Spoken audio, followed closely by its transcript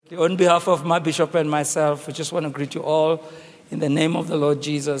On behalf of my bishop and myself, we just want to greet you all in the name of the Lord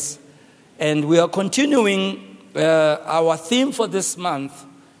Jesus. And we are continuing our theme for this month.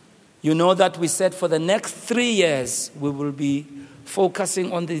 You know that we said for the next 3 years, we will be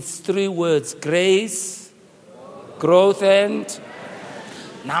focusing on these 3 words: grace, growth, and...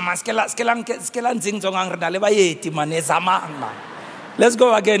 Let's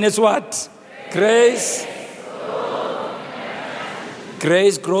go again. It's what? Grace,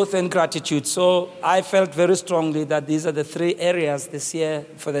 growth, and gratitude. So I felt very strongly that these are the 3 areas this year,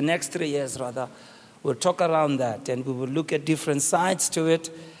 for the next 3 years rather. We'll talk around that and we will look at different sides to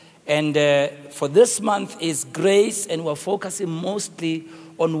it. And for this month is grace, and we're focusing mostly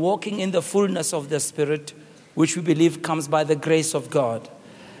on walking in the fullness of the Spirit, which we believe comes by the grace of God.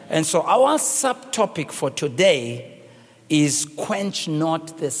 And so our subtopic for today is Quench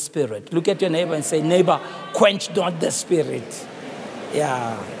Not The Spirit. Look at your neighbor and say, neighbor, quench not the Spirit.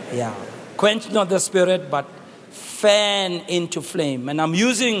 Yeah. Quench not the Spirit, but fan into flame. And I'm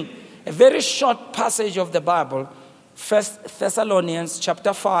using a very short passage of the Bible, 1 Thessalonians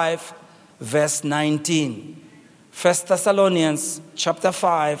chapter 5, verse 19. 1 Thessalonians chapter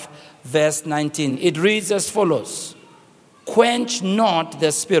 5, verse 19. It reads as follows: quench not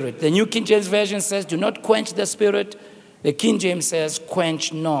the Spirit. The New King James Version says, do not quench the Spirit. The King James says,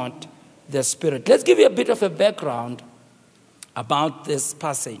 quench not the Spirit. Let's give you a bit of a background about this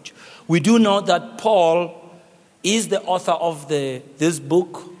passage. We do know that Paul is the author of this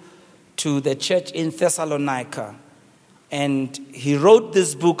book to the church in Thessalonica. And he wrote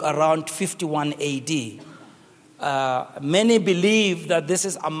this book around 51 AD. Many believe that this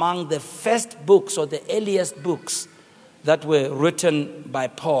is among the first books or the earliest books that were written by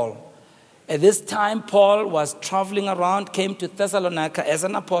Paul. At this time, Paul was traveling around, came to Thessalonica as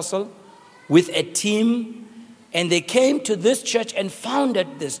an apostle with a team, and they came to this church and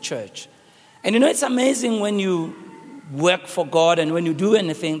founded this church. And it's amazing when you work for God and when you do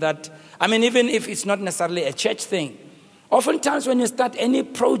anything that, even if it's not necessarily a church thing, oftentimes when you start any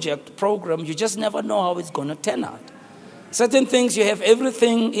program, you just never know how it's going to turn out. Certain things, you have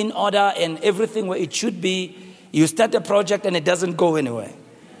everything in order and everything where it should be. You start a project and it doesn't go anywhere.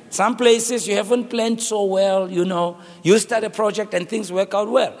 Some places you haven't planned so well, You start a project and things work out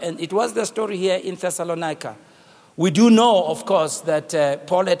well. And it was the story here in Thessalonica. We do know, of course, that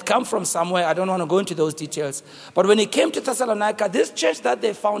Paul had come from somewhere. I don't want to go into those details. But when he came to Thessalonica, this church that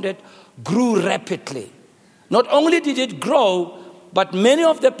they founded grew rapidly. Not only did it grow, but many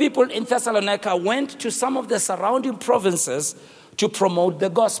of the people in Thessalonica went to some of the surrounding provinces to promote the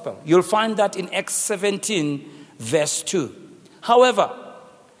gospel. You'll find that in Acts 17, verse 2. However,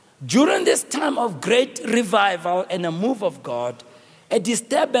 during this time of great revival and a move of God, a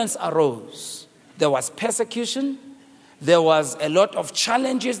disturbance arose. There was persecution. There was a lot of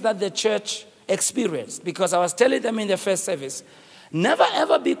challenges that the church experienced. Because I was telling them in the first service, never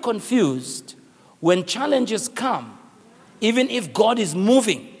ever be confused when challenges come, even if God is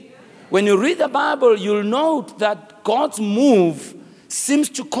moving. When you read the Bible, you'll note that God's move seems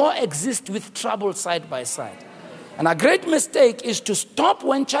to coexist with trouble side by side. And a great mistake is to stop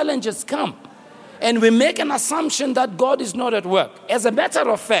when challenges come. And we make an assumption that God is not at work. As a matter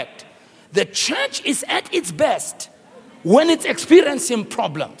of fact, the church is at its best when it's experiencing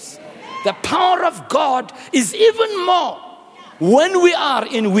problems. The power of God is even more when we are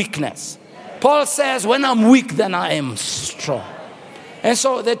in weakness. Paul says, when I'm weak, then I am strong. And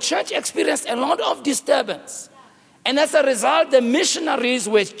so the church experienced a lot of disturbance. And as a result, the missionaries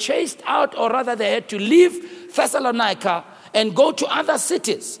were chased out, or rather they had to leave Thessalonica and go to other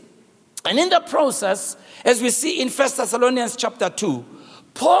cities. And in the process, as we see in 1 Thessalonians chapter 2,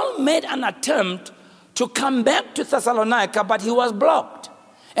 Paul made an attempt to come back to Thessalonica, but he was blocked.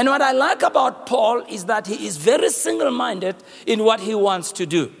 And what I like about Paul is that he is very single-minded in what he wants to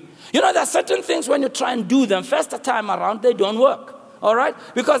do. There are certain things when you try and do them, first time around, they don't work. All right?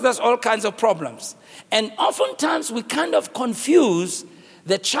 Because there's all kinds of problems. And oftentimes we kind of confuse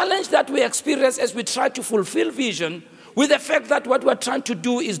the challenge that we experience as we try to fulfill vision with the fact that what we're trying to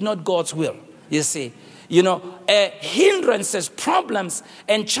do is not God's will. You see, hindrances, problems,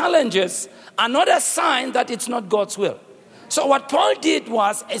 and challenges are not a sign that it's not God's will. So what Paul did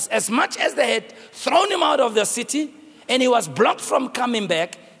was, as much as they had thrown him out of the city and he was blocked from coming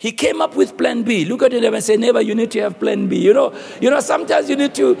back, he came up with plan B. Look at him and say, neighbor, you need to have plan B. Sometimes you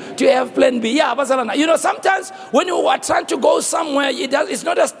need to have plan B. Yeah, but sometimes when you are trying to go somewhere, it's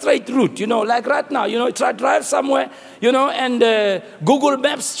not a straight route. Like right now, try to drive somewhere, and Google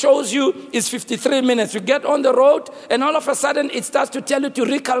Maps shows you it's 53 minutes. You get on the road, and all of a sudden it starts to tell you to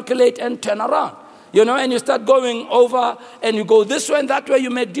recalculate and turn around. and you start going over and you go this way and that way, you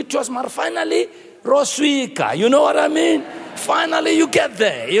make detours, but finally, Roswika, you know what I mean? Finally, you get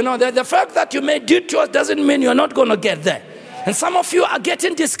there. The fact that you made detours doesn't mean you're not going to get there. And some of you are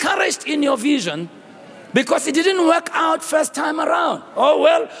getting discouraged in your vision because it didn't work out first time around. Oh,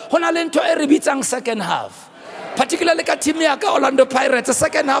 well, honalento eribitsang second half. Particularly ka team ya ka Orlando Pirates, the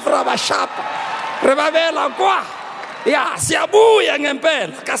second half raba sharp. Rebabela kwa. Yeah, siabuya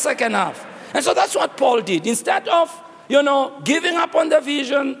ngempela ka second half. And so that's what Paul did. Instead of, giving up on the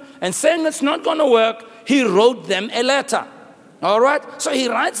vision and saying it's not going to work, he wrote them a letter. All right? So he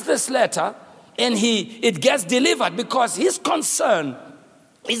writes this letter and it gets delivered because his concern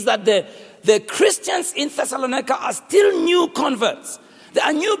is that the Christians in Thessalonica are still new converts. They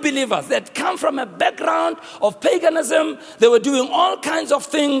are new believers that come from a background of paganism. They were doing all kinds of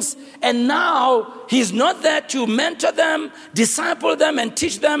things. And now he's not there to mentor them, disciple them, and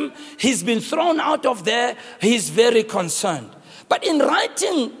teach them. He's been thrown out of there. He's very concerned. But in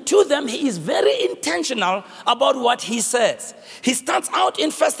writing to them, he is very intentional about what he says. He starts out in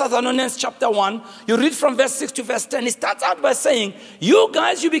 1 Thessalonians chapter 1. You read from verse 6 to verse 10. He starts out by saying, you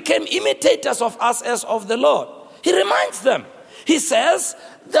guys, you became imitators of us as of the Lord. He reminds them. He says,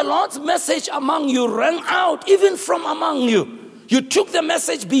 the Lord's message among you rang out even from among you. You took the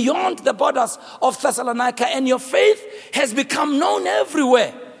message beyond the borders of Thessalonica and your faith has become known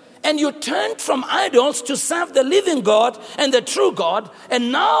everywhere. And you turned from idols to serve the living God and the true God.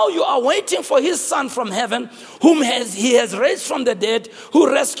 And now you are waiting for his Son from heaven, whom he has raised from the dead,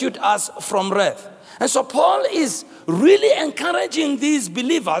 who rescued us from wrath. And so Paul is really encouraging these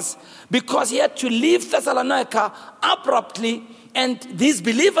believers because he had to leave Thessalonica abruptly, and these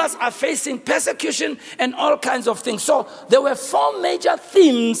believers are facing persecution and all kinds of things. So there were 4 major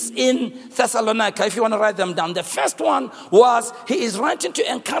themes in Thessalonica, if you want to write them down. The first one was he is writing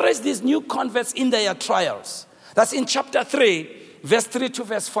to encourage these new converts in their trials. That's in chapter 3. Verse 3 to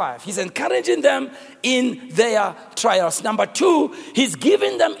verse 5. He's encouraging them in their trials. Number 2, he's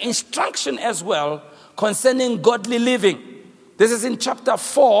giving them instruction as well concerning godly living. This is in chapter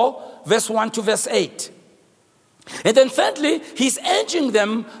 4, verse 1 to verse 8. And then thirdly, he's urging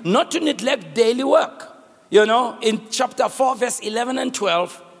them not to neglect daily work. In chapter 4, verse 11 and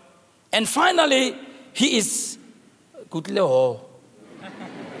 12. And finally, he is...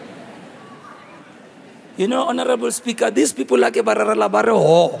 Honorable Speaker, these people like a barara bare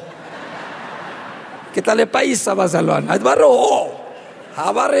ho. Kitale paisa bazalwan. Bare ho.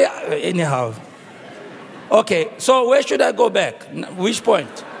 Habare anyhow. Okay, so where should I go back? Which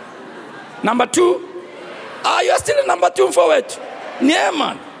point? Number 2? You are still in number 2 forward. Yeah,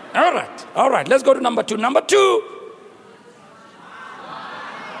 man. All right. Let's go to number 2. Number 2.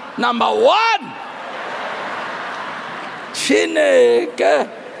 Number 1. Chineke.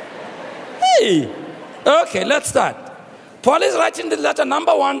 Hey. Okay, let's start. Paul is writing the letter,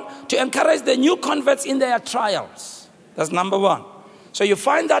 number 1, to encourage the new converts in their trials. That's number 1. So you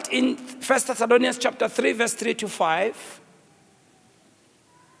find that in 1 Thessalonians chapter 3, verse 3 to 5.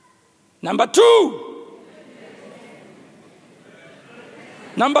 Number 2.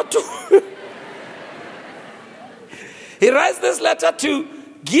 Number 2. He writes this letter to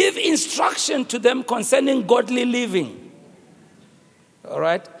give instruction to them concerning godly living. All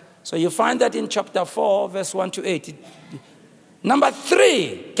right? So you find that in chapter 4, verse 1 to 8. Number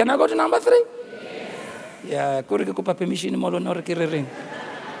 3. Can I go to number 3? Yes. Yeah.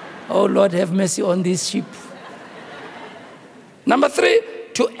 Oh, Lord, have mercy on this sheep. Number 3,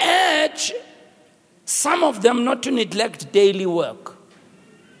 to urge some of them not to neglect daily work,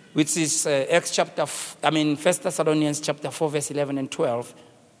 which is 1 Thessalonians chapter 4, verse 11 and 12.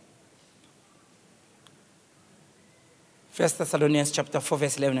 1 Thessalonians chapter 4,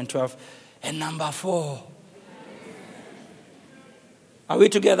 verse 11 and 12. And number 4. Are we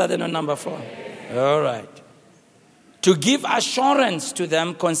together then on number 4? All right. To give assurance to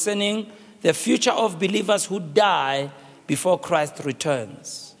them concerning the future of believers who die before Christ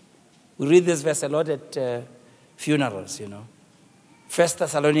returns. We read this verse a lot at funerals, 1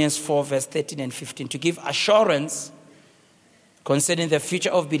 Thessalonians 4, verse 13 and 15. To give assurance concerning the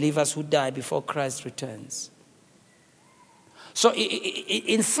future of believers who die before Christ returns. So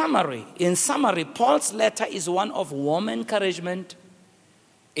in summary, Paul's letter is one of warm encouragement.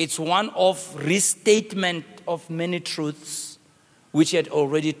 It's one of restatement of many truths which he had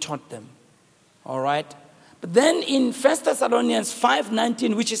already taught them. All right? But then in 1 Thessalonians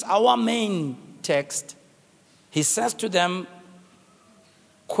 5:19, which is our main text, he says to them,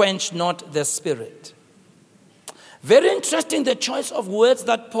 quench not the spirit. Very interesting, the choice of words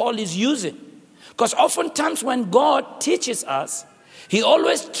that Paul is using. Because oftentimes when God teaches us, He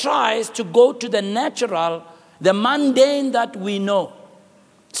always tries to go to the natural, the mundane that we know.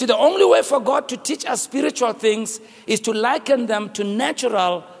 See, the only way for God to teach us spiritual things is to liken them to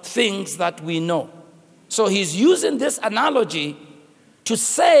natural things that we know. So he's using this analogy to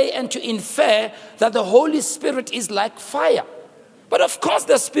say and to infer that the Holy Spirit is like fire. But of course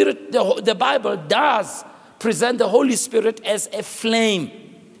the Spirit, the Bible does present the Holy Spirit as a flame.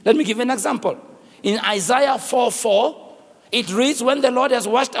 Let me give you an example. In Isaiah 4:4, it reads, when the Lord has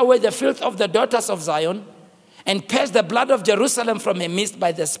washed away the filth of the daughters of Zion and purged the blood of Jerusalem from her midst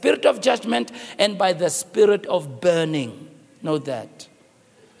by the spirit of judgment and by the spirit of burning. Note that.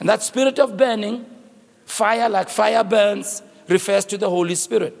 And that spirit of burning, fire like fire burns, refers to the Holy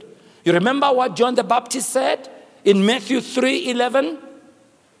Spirit. You remember what John the Baptist said in Matthew 3:11?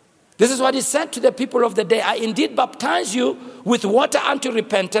 This is what he said to the people of the day. I indeed baptize you with water unto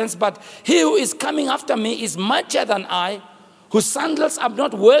repentance, but he who is coming after me is mightier than I, whose sandals I'm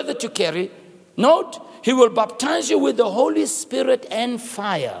not worthy to carry. Note, he will baptize you with the Holy Spirit and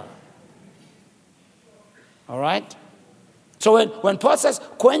fire. All right? So when Paul says,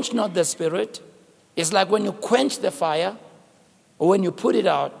 quench not the Spirit, it's like when you quench the fire or when you put it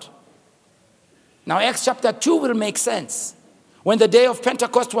out. Now Acts chapter 2 will make sense. When the day of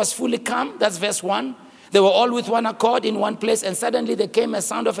Pentecost was fully come, that's verse 1, they were all with one accord in one place, and suddenly there came a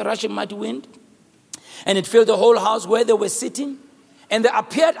sound of a rushing mighty wind, and it filled the whole house where they were sitting. And there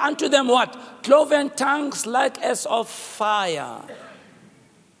appeared unto them what? Cloven tongues like as of fire.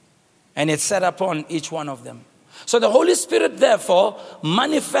 And it sat upon each one of them. So the Holy Spirit therefore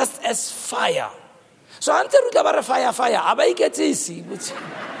manifests as fire. So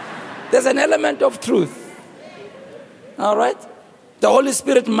there's an element of truth. All right? The Holy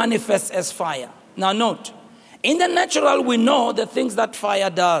Spirit manifests as fire. Now note, in the natural we know the things that fire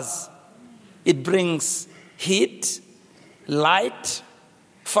does. It brings heat, light.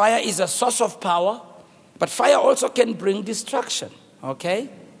 Fire is a source of power, but fire also can bring destruction. Okay?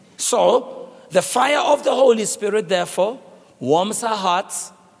 So, the fire of the Holy Spirit, therefore, warms our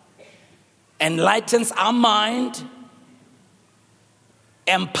hearts, enlightens our mind,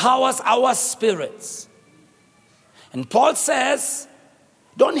 empowers our spirits. And Paul says,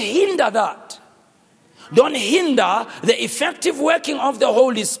 don't hinder that. Don't hinder the effective working of the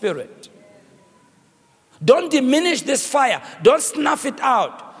Holy Spirit. Don't diminish this fire. Don't snuff it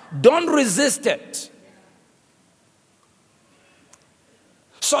out. Don't resist it.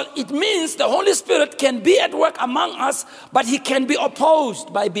 So it means the Holy Spirit can be at work among us, but he can be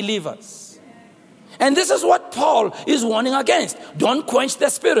opposed by believers. And this is what Paul is warning against. Don't quench the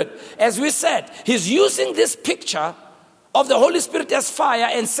Spirit. As we said, he's using this picture of the Holy Spirit as fire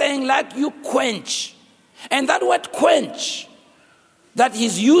and saying, like you quench. And that word quench that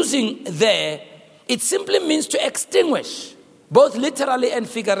he's using there, it simply means to extinguish, both literally and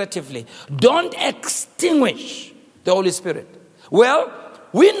figuratively. Don't extinguish the Holy Spirit. Well,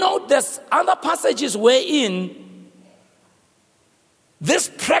 we know there's other passages wherein this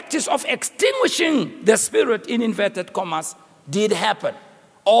practice of extinguishing the Spirit, in inverted commas, did happen,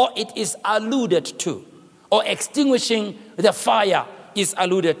 or it is alluded to, or extinguishing the fire is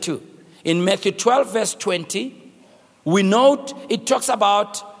alluded to. In Matthew 12, verse 20, we note it talks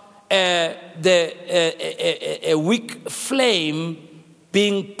about a weak flame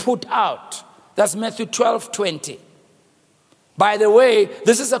being put out. That's Matthew 12, 20. By the way,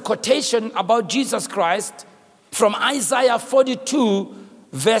 this is a quotation about Jesus Christ from Isaiah 42,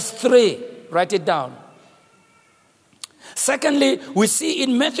 verse 3. Write it down. Secondly, we see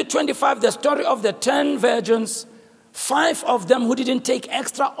in Matthew 25 the story of the 10 virgins, 5 of them who didn't take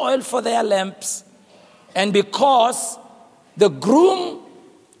extra oil for their lamps. And because the groom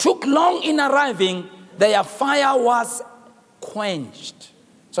took long in arriving, their fire was quenched.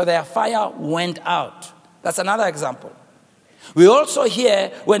 So their fire went out. That's another example. We also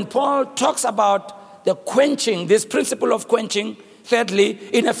hear when Paul talks about the quenching, this principle of quenching, thirdly,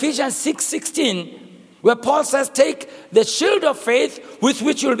 in Ephesians 6:16, where Paul says, take the shield of faith with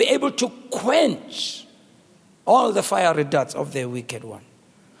which you'll be able to quench all the fiery darts of the wicked one.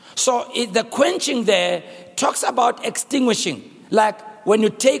 So the quenching there talks about extinguishing, like when you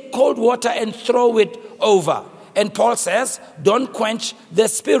take cold water and throw it over. And Paul says, don't quench the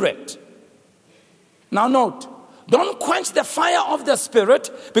Spirit. Now note, don't quench the fire of the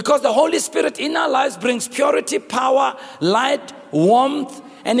Spirit, because the Holy Spirit in our lives brings purity, power, light, warmth,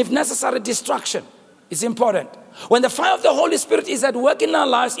 and if necessary, destruction. It's important. When the fire of the Holy Spirit is at work in our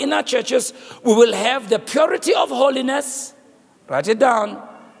lives, in our churches, we will have the purity of holiness. Write it down.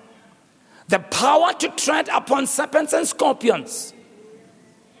 The power to tread upon serpents and scorpions.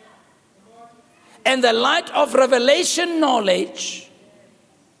 And the light of revelation knowledge.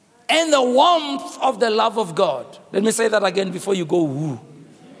 and the warmth of the love of God. Let me say that again before you go woo.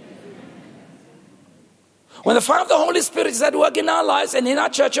 When the fire of the Holy Spirit is at work in our lives and in our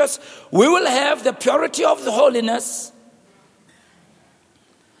churches, we will have the purity of the holiness,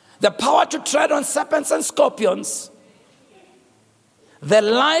 the power to tread on serpents and scorpions, the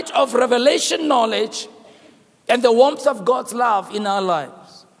light of revelation knowledge, and the warmth of God's love in our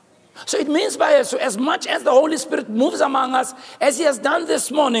lives. So it means so as much as the Holy Spirit moves among us, as he has done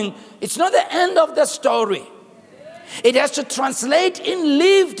this morning, it's not the end of the story. It has to translate in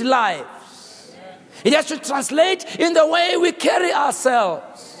lived lives. It has to translate in the way we carry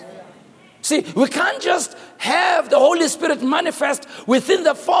ourselves. See, we can't just have the Holy Spirit manifest within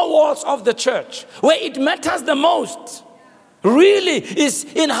the four walls of the church. Where it matters the most, really, is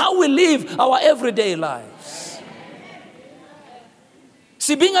in how we live our everyday lives.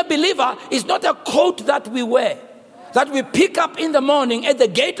 See, being a believer is not a coat that we wear, that we pick up in the morning at the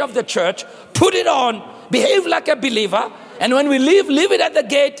gate of the church, put it on, behave like a believer, and when we leave it at the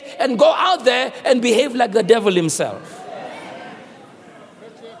gate and go out there and behave like the devil himself.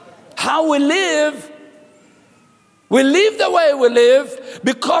 How we live the way we live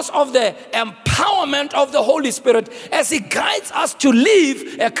because of the empowerment of the Holy Spirit as he guides us to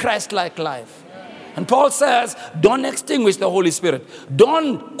live a Christ-like life. And Paul says, don't extinguish the Holy Spirit.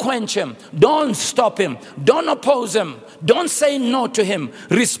 Don't quench him. Don't stop him. Don't oppose him. Don't say no to him.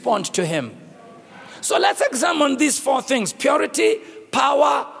 Respond to him. So let's examine these four things: purity,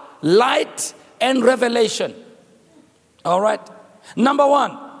 power, light, and revelation. All right. Number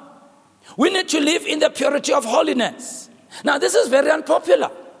one, we need to live in the purity of holiness. Now, this is very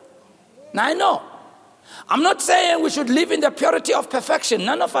unpopular. Now, I know. I'm not saying we should live in the purity of perfection.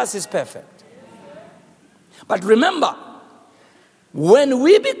 None of us is perfect. But remember, when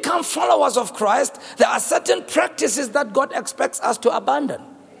we become followers of Christ, there are certain practices that God expects us to abandon.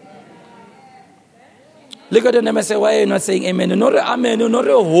 Look at the name and say, why are you not saying amen? No, amen, no,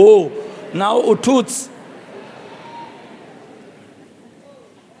 ho. Now, utoots.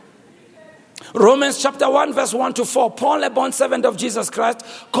 Romans chapter 1, verse 1 to 4. Paul, a bondservant of Jesus Christ,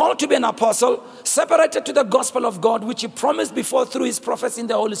 called to be an apostle, separated to the gospel of God, which he promised before through his prophets in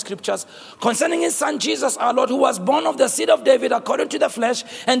the Holy Scriptures, concerning his son Jesus our Lord, who was born of the seed of David according to the flesh,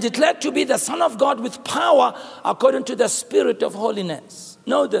 and declared to be the Son of God with power according to the Spirit of holiness.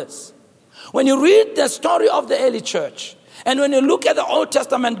 Know this. When you read the story of the early church, and when you look at the Old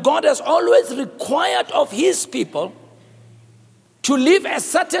Testament, God has always required of his people to live a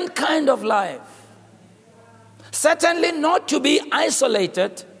certain kind of life. Certainly not to be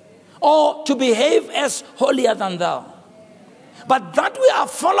isolated or to behave as holier than thou. But that we are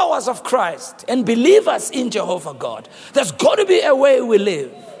followers of Christ and believers in Jehovah God, there's got to be a way we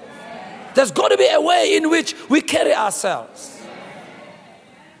live. There's got to be a way in which we carry ourselves.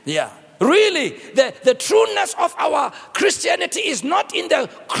 Yeah. Really, the trueness of our Christianity is not in the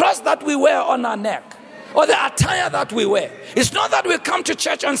cross that we wear on our neck or the attire that we wear. It's not that we come to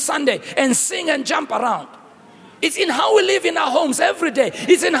church on Sunday and sing and jump around. It's in how we live in our homes every day.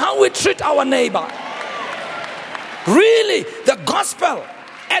 It's in how we treat our neighbor. Really, the gospel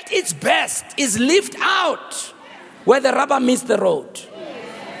at its best is lived out where the rubber meets the road.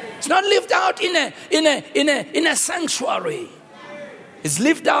 It's not lived out in a sanctuary. It's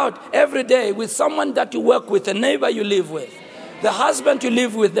lived out every day with someone that you work with, a neighbor you live with, the husband you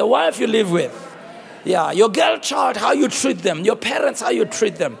live with, the wife you live with. Yeah, your girl child, how you treat them, your parents, how you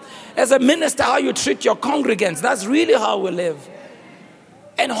treat them. As a minister, how you treat your congregants. That's really how we live.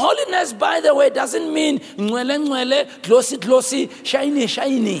 And holiness, by the way, doesn't mean nwele, closey,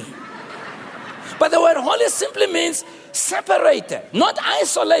 shiny. But the word holy simply means separated, not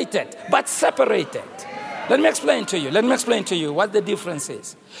isolated, but separated. Let me explain to you what the difference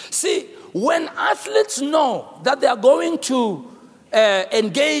is. See, when athletes know that they are going to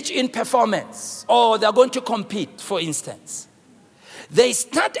engage in performance or they are going to compete, for instance, they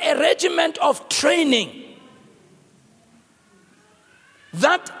start a regiment of training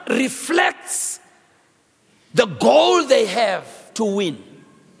that reflects the goal they have to win.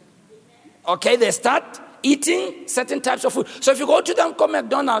 Okay, they start eating certain types of food. So if you go to them, call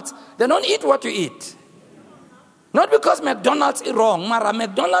McDonald's, they don't eat what you eat. Not because McDonald's is wrong, Mara.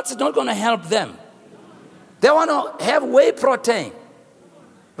 McDonald's is not going to help them. They want to have whey protein,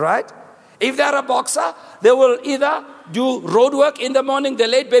 right? If they're a boxer, they will either do road work in the morning. The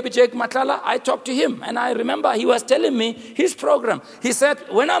late baby Jake Matlala, I talked to him, and I remember he was telling me his program. He said,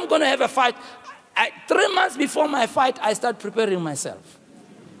 when I'm going to have a fight, 3 months before my fight, I start preparing myself.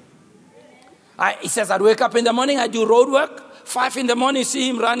 He says, I'd wake up in the morning, I do road work. 5 in the morning, see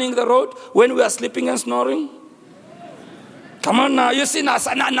him running the road when we are sleeping and snoring. Come on now, you see now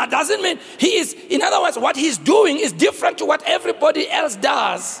doesn't mean he is, in other words, what he's doing is different to what everybody else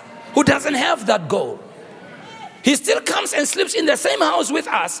does who doesn't have that goal. He still comes and sleeps in the same house with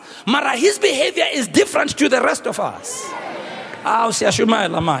us, but his behavior is different to the rest of us.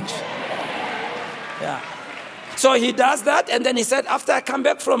 Yeah. So he does that, and then he said, after I come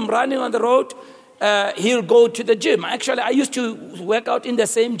back from running on the road, he'll go to the gym. Actually, I used to work out in the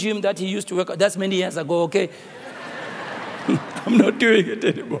same gym that he used to work out. That's many years ago, okay? I'm not doing it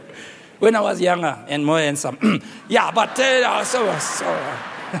anymore. When I was younger and more handsome. Yeah, but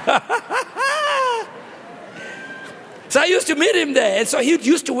so I used to meet him there, and so he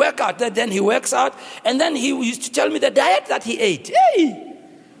used to work out. Then he works out, and then he used to tell me the diet that he ate.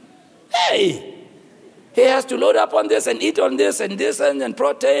 Hey, he has to load up on this and eat on this and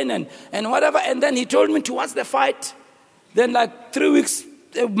protein and whatever. And then he told me towards the fight, then like 3 weeks,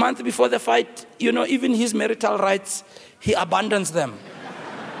 a month before the fight, even his marital rights, he abandons them.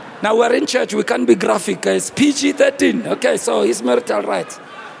 Now we're in church, we can't be graphic. It's PG-13. Okay, so his marital rights.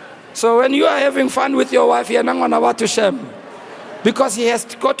 So when you are having fun with your wife, you're not going to to shame. Because he has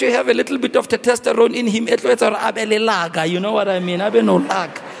got to have a little bit of testosterone in him. You know what I mean?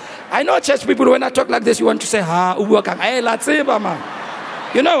 I know church people, when I talk like this, you want to say, you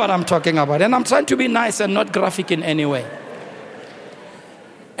know what I'm talking about. And I'm trying to be nice and not graphic in any way.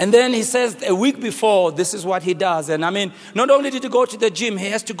 And then he says a week before, this is what he does. And I mean, not only did he go to the gym, he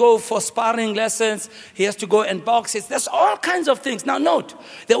has to go for sparring lessons. He has to go and box. There's all kinds of things. Now note,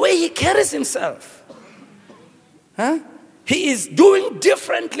 the way he carries himself. He is doing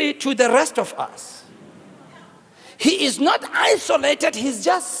differently to the rest of us. He is not isolated, he's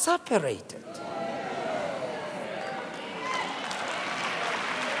just separated.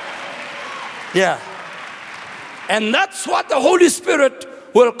 Yeah. And that's what the Holy Spirit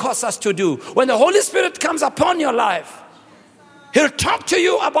will cause us to do. When the Holy Spirit comes upon your life, he'll talk to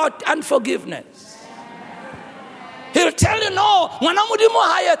you about unforgiveness. He'll tell you, no. When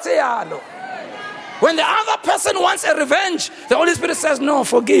the other person wants a revenge, the Holy Spirit says, no,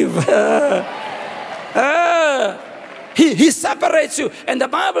 forgive. He separates you. And the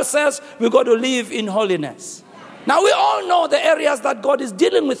Bible says we got to live in holiness. Now we all know the areas that God is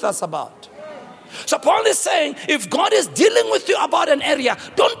dealing with us about. So Paul is saying, if God is dealing with you about an area,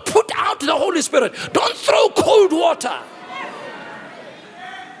 don't put out the Holy Spirit. Don't throw cold water.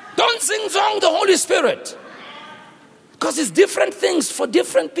 Don't sing-song the Holy Spirit. Because it's different things for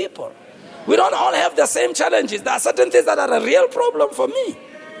different people. We don't all have the same challenges. There are certain things that are a real problem for me.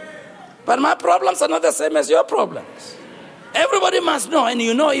 But my problems are not the same as your problems. Everybody must know. And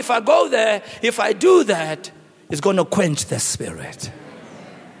if I go there, if I do that, it's going to quench the spirit.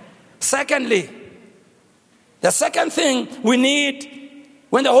 Secondly, the second thing we need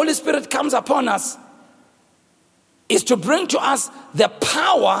when the Holy Spirit comes upon us is to bring to us the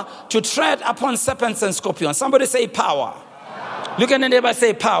power to tread upon serpents and scorpions. Somebody say power. Look at the neighbor,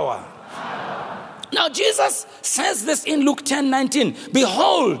 say power. Now Jesus says this in Luke 10:19.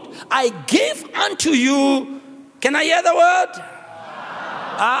 Behold, I give unto you. Can I hear the word?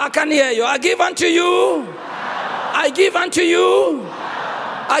 I can hear you. I give unto you. I give unto you.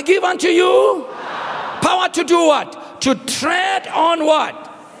 I give unto you. Power to do what? To tread on what?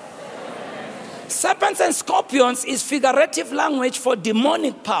 Serpents and scorpions is figurative language for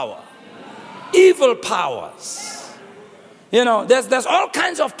demonic power. Evil powers. There's all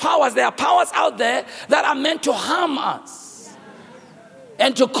kinds of powers. There are powers out there that are meant to harm us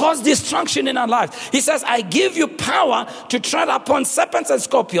and to cause destruction in our lives. He says, I give you power to tread upon serpents and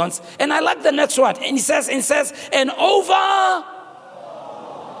scorpions. And I like the next one. And he says, and over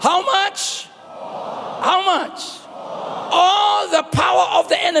how much? How much? All the power of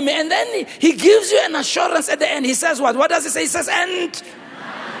the enemy. And then he gives you an assurance at the end. He says what? What does he say? He says, and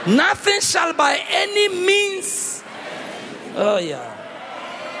nothing shall by any means. Oh yeah.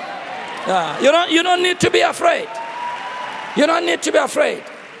 You don't need to be afraid. You don't need to be afraid.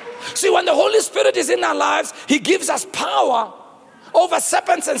 See, when the Holy Spirit is in our lives, he gives us power over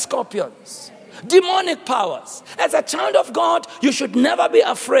serpents and scorpions. Demonic powers. As a child of God, you should never be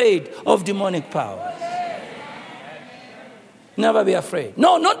afraid of demonic powers. Never be afraid.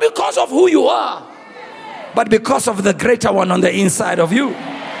 No, not because of who you are, but because of the greater one on the inside of you.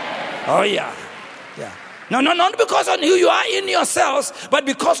 Oh yeah. No, not because of who you are in yourselves, but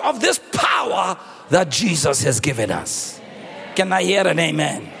because of this power that Jesus has given us. Can I hear an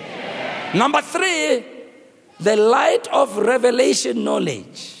amen? Number 3, the light of revelation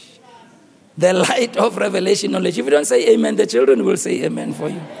knowledge. The light of revelation knowledge. If you don't say amen, the children will say amen for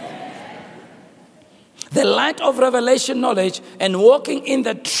you. The light of revelation knowledge and walking in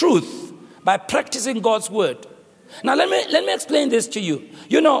the truth by practicing God's word. Now let me explain this to you.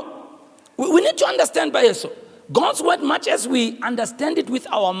 You know, we need to understand by eso. God's word, much as we understand it with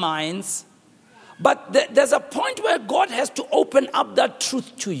our minds, but there's a point where God has to open up that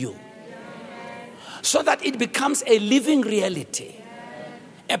truth to you so that it becomes a living reality,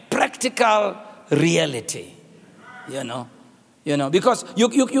 a practical reality, you know, because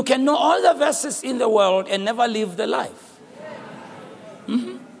you can know all the verses in the world and never live the life.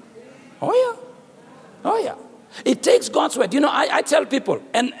 Mm-hmm. Oh yeah. It takes God's word. You know, I tell people,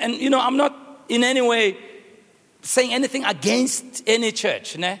 and you know, I'm not in any way saying anything against any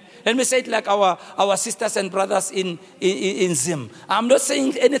church. Ne? Let me say it like our sisters and brothers in Zim. I'm not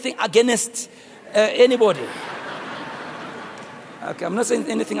saying anything against anybody. Okay, I'm not saying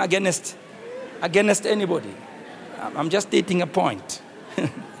anything against anybody. I'm just stating a point.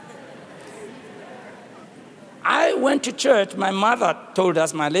 I went to church. My mother told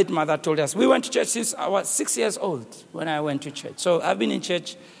us, my late mother told us, we went to church since I was 6 years old when I went to church. So I've been in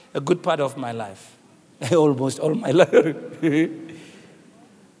church a good part of my life. Almost all my life.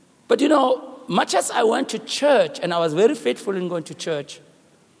 But you know, much as I went to church, and I was very faithful in going to church,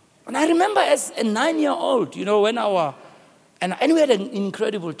 and I remember as a 9-year-old, you know, and we had an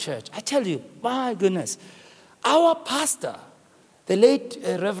incredible church. I tell you, my goodness, our pastor, the late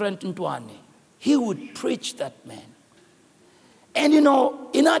Reverend Ntwane, he would preach, that man. And you know,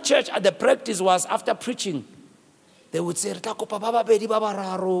 in our church, the practice was after preaching, they would say,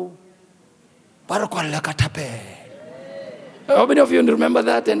 how many of you remember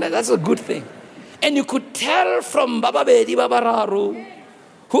that? And that's a good thing. And you could tell from Baba Bedi Baba Raru,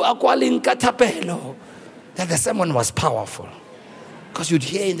 who are calling Katapelo, that the sermon was powerful. Because you'd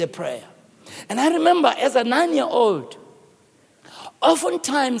hear in the prayer. And I remember as a 9-year-old,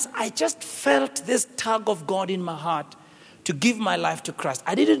 oftentimes I just felt this tug of God in my heart to give my life to Christ.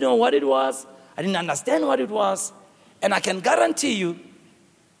 I didn't know what it was. I didn't understand what it was. And I can guarantee you,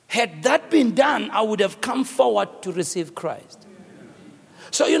 had that been done, I would have come forward to receive Christ.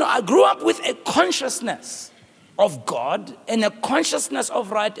 So, you know, I grew up with a consciousness of God and a consciousness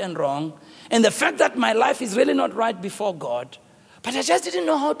of right and wrong, and the fact that my life is really not right before God, but I just didn't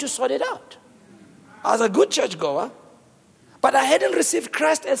know how to sort it out. I was a good churchgoer, but I hadn't received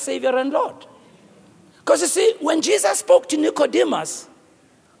Christ as Savior and Lord. Because you see, when Jesus spoke to Nicodemus,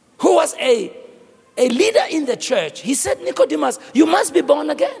 who was a leader in the church, he said, Nicodemus, you must be born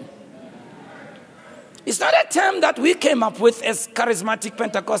again. It's not a term that we came up with as charismatic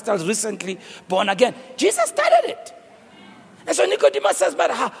Pentecostals recently, born again. Jesus started it. And so Nicodemus says,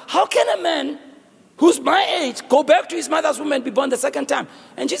 but how can a man who's my age go back to his mother's womb and be born the second time?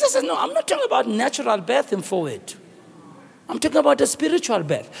 And Jesus says, no, I'm not talking about natural birth in forward. I'm talking about the spiritual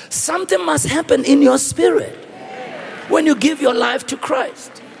birth. Something must happen in your spirit when you give your life to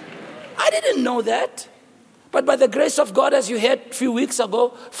Christ. I didn't know that. But by the grace of God, as you heard a few weeks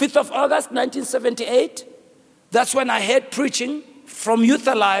ago, 5th of August, 1978, that's when I heard preaching from Youth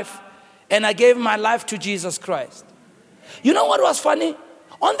Alive, and I gave my life to Jesus Christ. You know what was funny?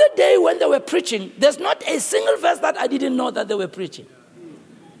 On the day when they were preaching, there's not a single verse that I didn't know that they were preaching.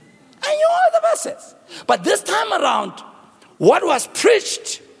 I knew all the verses. But this time around, what was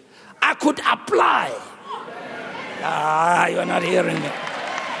preached, I could apply. You're not hearing me.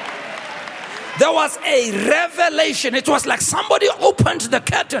 There was a revelation. It was like somebody opened the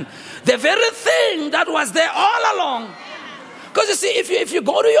curtain. The very thing that was there all along. Because you see, if you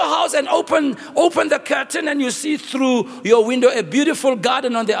go to your house and open the curtain and you see through your window a beautiful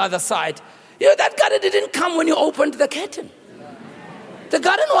garden on the other side, you know, that garden didn't come when you opened the curtain. The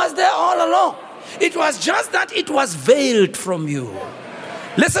garden was there all along. It was just that it was veiled from you.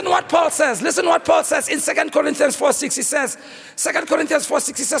 Listen what Paul says. Listen what Paul says in 2 Corinthians 4:6. He says, 2 Corinthians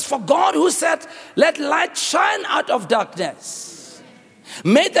 4:6, he says, for God who said, let light shine out of darkness,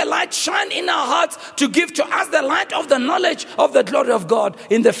 made the light shine in our hearts to give to us the light of the knowledge of the glory of God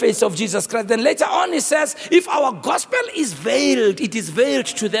in the face of Jesus Christ. Then later on he says, if our gospel is veiled, it is veiled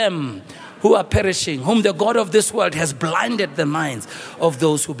to them who are perishing, whom the God of this world has blinded the minds of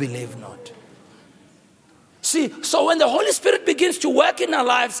those who believe not. See, so when the Holy Spirit begins to work in our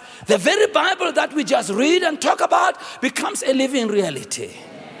lives, the very Bible that we just read and talk about becomes a living reality.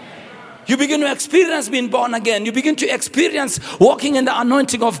 You begin to experience being born again. You begin to experience walking in the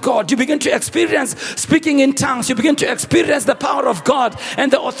anointing of God. You begin to experience speaking in tongues. You begin to experience the power of God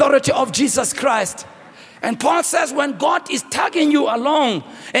and the authority of Jesus Christ. And Paul says when God is tugging you along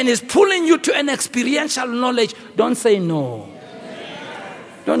and is pulling you to an experiential knowledge, don't say no.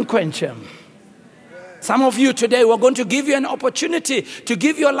 Don't quench him. Some of you today, we're going to give you an opportunity to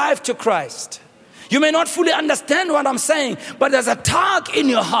give your life to Christ. You may not fully understand what I'm saying, but there's a tug in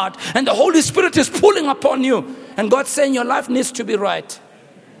your heart and the Holy Spirit is pulling upon you. And God's saying your life needs to be right.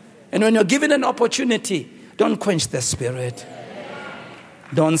 And when you're given an opportunity, don't quench the Spirit.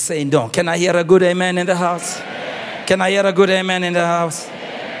 Don't say no. Can I hear a good amen in the house? Can I hear a good amen in the house?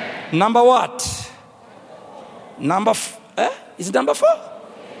 Number what? Is it number 4?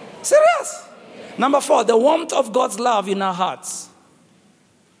 Serious? Number 4, the warmth of God's love in our hearts.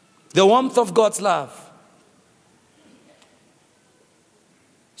 The warmth of God's love.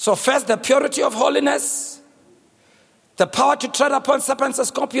 So first, the purity of holiness, the power to tread upon serpents and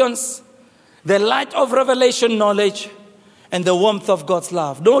scorpions, the light of revelation knowledge, and the warmth of God's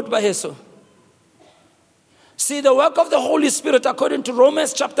love. Note by Jesu. See, the work of the Holy Spirit, according to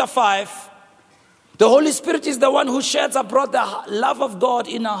Romans chapter 5, the Holy Spirit is the one who sheds abroad the love of God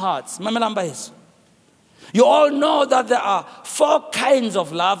in our hearts. You all know that there are 4 kinds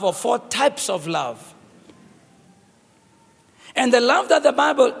of love, or 4 types of love. And the love that the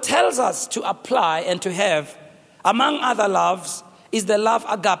Bible tells us to apply and to have, among other loves, is the love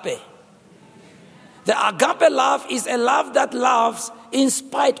agape. The agape love is a love that loves in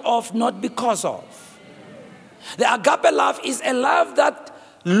spite of, not because of. The agape love is a love that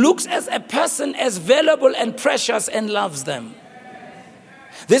looks at a person as valuable and precious and loves them.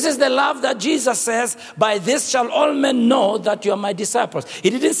 This is the love that Jesus says, by this shall all men know that you are my disciples. He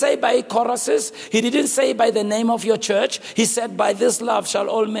didn't say by choruses. He didn't say by the name of your church. He said, by this love shall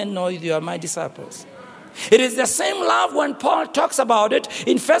all men know you are my disciples. It is the same love when Paul talks about it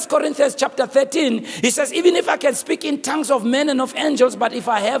in 1 Corinthians chapter 13. He says, even if I can speak in tongues of men and of angels, but if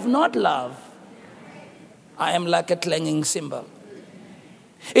I have not love, I am like a clanging cymbal.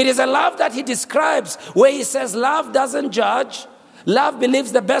 It is a love that he describes where he says, love doesn't judge. Love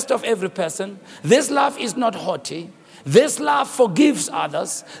believes the best of every person. This love is not haughty. This love forgives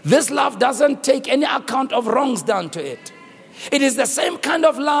others. This love doesn't take any account of wrongs done to it. It is the same kind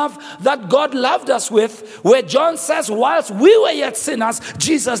of love that God loved us with, where John says, whilst we were yet sinners,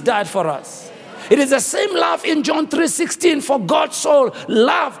 Jesus died for us. It is the same love in John 3:16, for God so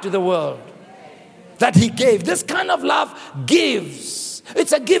loved the world that he gave. This kind of love gives.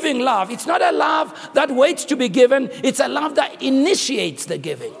 It's a giving love. It's not a love that waits to be given. It's a love that initiates the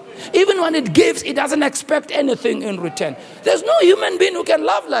giving. Even when it gives, it doesn't expect anything in return. There's no human being who can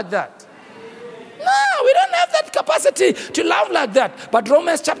love like that. No, we don't have that capacity to love like that. But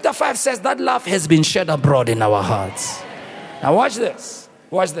Romans chapter 5 says that love has been shed abroad in our hearts. Now watch this.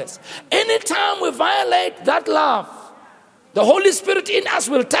 Watch this. Anytime we violate that love, the Holy Spirit in us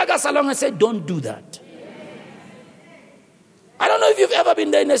will tag us along and say, don't do that. I don't know if you've ever been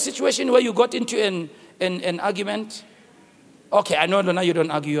there in a situation where you got into an argument. Okay, I know now you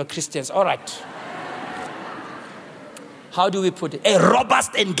don't argue, you're Christians. All right. How do we put it? A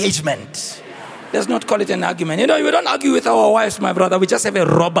robust engagement. Let's not call it an argument. You know, we don't argue with our wives, my brother. We just have a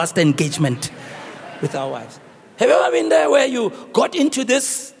robust engagement with our wives. Have you ever been there where you got into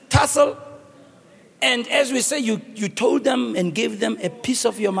this tussle? And as we say, you told them and gave them a piece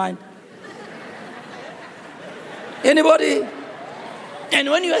of your mind? Anybody? And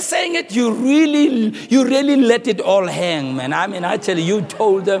when you are saying it, you really let it all hang, man. I mean, actually, you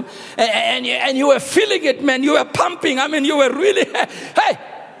told them, and you were feeling it, man. You were pumping. I mean, you were really, hey,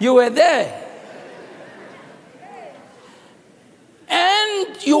 you were there.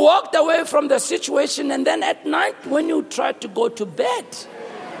 And you walked away from the situation, and then at night, when you tried to go to bed,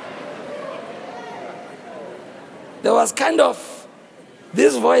 there was kind of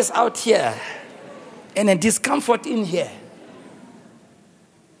this voice out here and a discomfort in here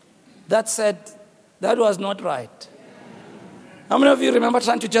that said, that was not right. How many of you remember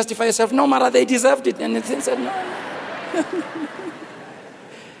trying to justify yourself? No, Mara, they deserved it. And it said, no.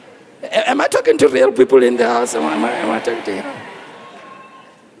 Am I talking to real people in the house? Am I talking to you?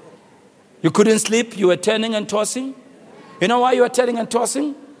 You couldn't sleep. You were turning and tossing. You know why you were turning and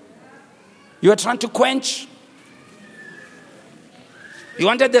tossing? You were trying to quench. You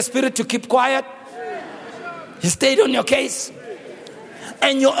wanted the spirit to keep quiet. You stayed on your case.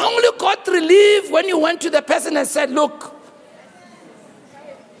 And you only got relief when you went to the person and said, look,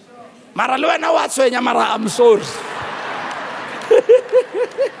 Mara, I'm sorry.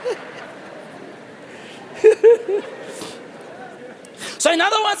 So in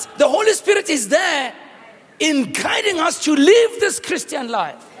other words, the Holy Spirit is there in guiding us to live this Christian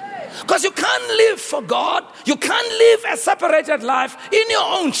life. Because you can't live for God. You can't live a separated life in your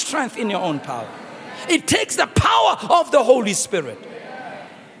own strength, in your own power. It takes the power of the Holy Spirit.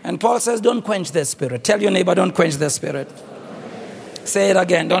 And Paul says, don't quench the Spirit. Tell your neighbor, don't quench the Spirit. Say it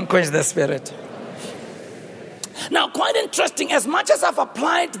again, don't quench the Spirit. Now, quite interesting, as much as I've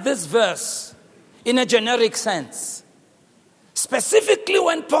applied this verse in a generic sense, Specifically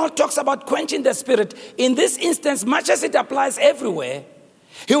when Paul talks about quenching the spirit, in this instance, much as it applies everywhere,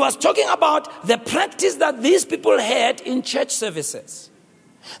 he was talking about the practice that these people had in church services.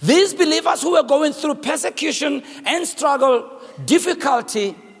 These believers who were going through persecution and struggle,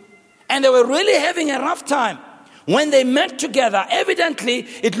 difficulty, and they were really having a rough time. When they met together, evidently,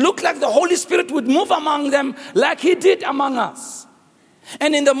 it looked like the Holy Spirit would move among them like he did among us.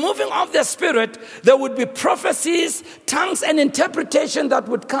 And in the moving of the Spirit, there would be prophecies, tongues, and interpretation that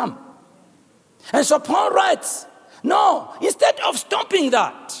would come. And so Paul writes, no, instead of stopping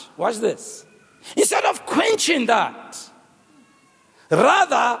that, watch this, instead of quenching that,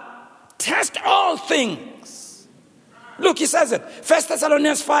 rather, test all things. Look, he says it. 1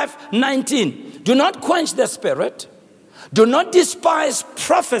 Thessalonians 5:19. Do not quench the spirit. Do not despise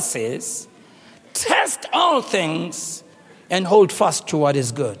prophecies. Test all things and hold fast to what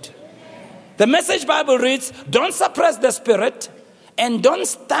is good. The Message Bible reads, don't suppress the spirit and don't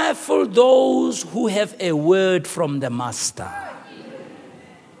stifle those who have a word from the master.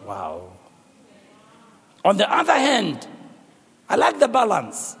 Wow. On the other hand, I like the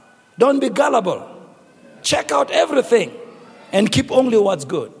balance. Don't be gullible. Check out everything and keep only what's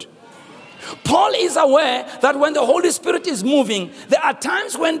good. Paul is aware that when the Holy Spirit is moving, there are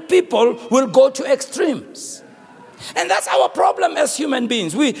times when people will go to extremes. And that's our problem as human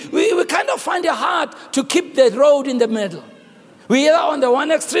beings. We kind of find it hard to keep the road in the middle. We're either on the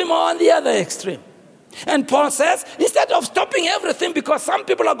one extreme or on the other extreme. And Paul says, instead of stopping everything because some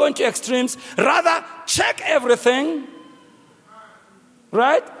people are going to extremes, rather check everything,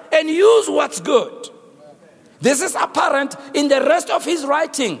 right? And use what's good. This is apparent in the rest of his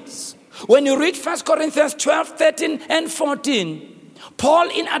writings. When you read 1 Corinthians 12, 13, and 14, Paul,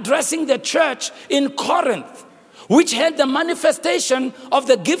 in addressing the church in Corinth, which had the manifestation of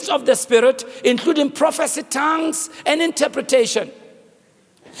the gifts of the Spirit, including prophecy, tongues, and interpretation.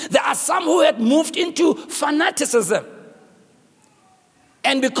 There are some who had moved into fanaticism.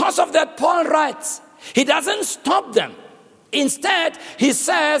 And because of that, Paul writes, he doesn't stop them. Instead, he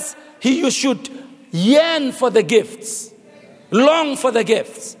says you should yearn for the gifts, long for the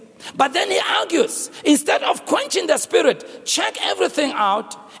gifts. But then he argues, instead of quenching the spirit, check everything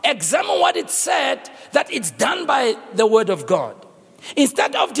out, examine what it said, that it's done by the word of God.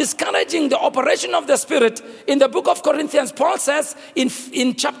 Instead of discouraging the operation of the Spirit, in the book of Corinthians, Paul says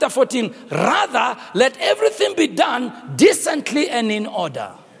in chapter 14, rather, let everything be done decently and in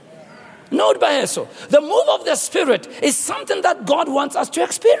order. Note by so, the move of the Spirit is something that God wants us to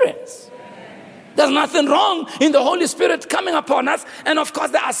experience. There's nothing wrong in the Holy Spirit coming upon us. And of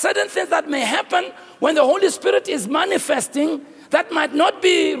course, there are certain things that may happen when the Holy Spirit is manifesting that might not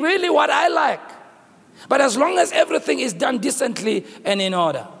be really what I like. But as long as everything is done decently and in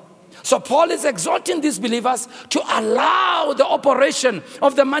order. So Paul is exhorting these believers to allow the operation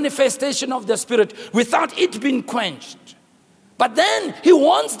of the manifestation of the Spirit without it being quenched. But then he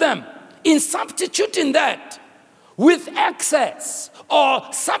warns them in substituting that with excess, or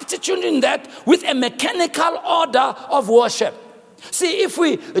substituting that with a mechanical order of worship. See, if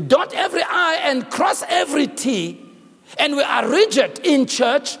we dot every I and cross every T, and we are rigid in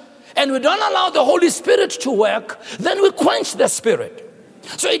church, and we don't allow the Holy Spirit to work, then we quench the Spirit.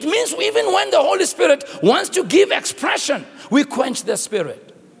 So it means even when the Holy Spirit wants to give expression, we quench the Spirit.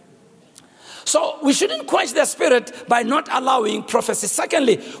 So we shouldn't quench the Spirit by not allowing prophecy.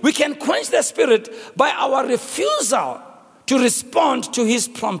 Secondly, we can quench the Spirit by our refusal to respond to his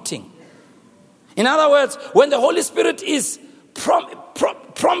prompting. In other words, when the Holy Spirit is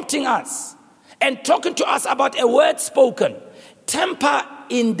prompting us and talking to us about a word spoken, temper,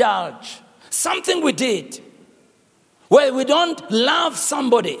 indulge, something we did, where we don't love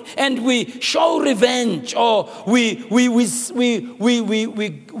somebody and we show revenge, or we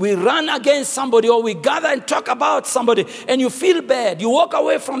run against somebody, or we gather and talk about somebody and you feel bad. You walk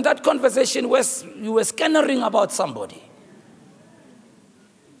away from that conversation where you were scannering about somebody.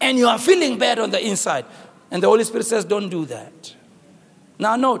 And you are feeling bad on the inside. And the Holy Spirit says, don't do that.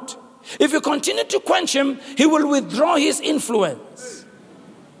 Now note, if you continue to quench him, he will withdraw his influence.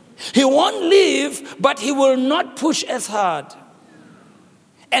 He won't leave, but he will not push as hard.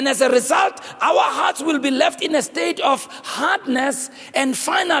 And as a result, our hearts will be left in a state of hardness and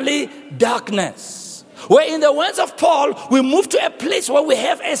finally darkness. Where in the words of Paul, we move to a place where we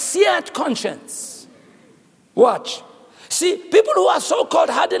have a seared conscience. Watch. See, people who are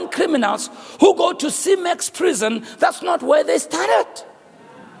so-called hardened criminals who go to CMEX prison, that's not where they started.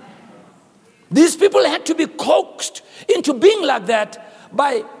 These people had to be coaxed into being like that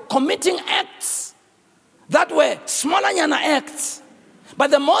by committing acts that were smaller acts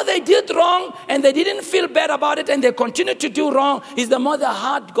But the more they did wrong and they didn't feel bad about it and they continued to do wrong, is the more their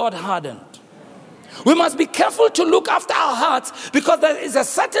heart got hardened. We must be careful to look after our hearts, because there is a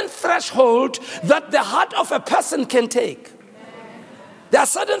certain threshold that the heart of a person can take. There are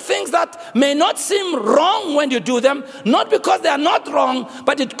certain things that may not seem wrong when you do them, not because they are not wrong,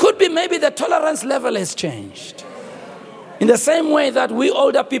 but it could be maybe the tolerance level has changed. In the same way that we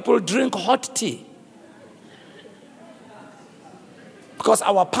older people drink hot tea, because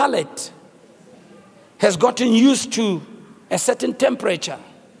our palate has gotten used to a certain temperature.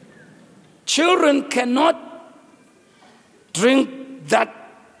 Children cannot drink that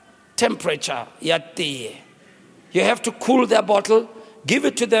temperature yet. You have to cool their bottle, give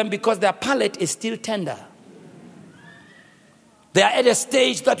it to them, because their palate is still tender. They are at a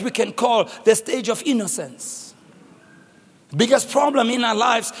stage that we can call the stage of innocence. The biggest problem in our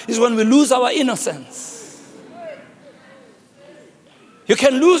lives is when we lose our innocence. You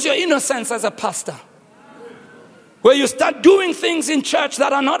can lose your innocence as a pastor, where you start doing things in church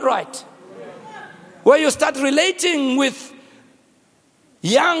that are not right, where you start relating with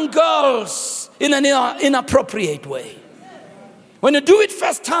young girls in an inappropriate way. When you do it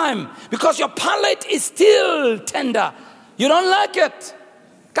first time, because your palate is still tender, you don't like it.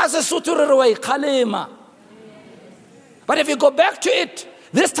 But if you go back to it,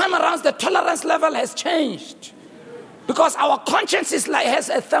 this time around the tolerance level has changed, because our conscience is like has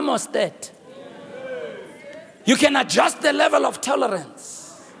a thermostat. You can adjust the level of tolerance.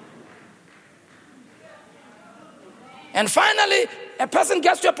 And finally, a person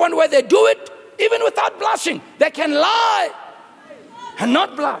gets to a point where they do it even without blushing. They can lie and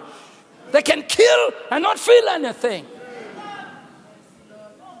not blush. They can kill and not feel anything.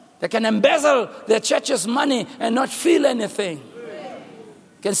 They can embezzle their church's money and not feel anything.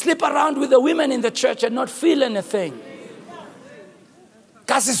 Can sleep around with the women in the church and not feel anything.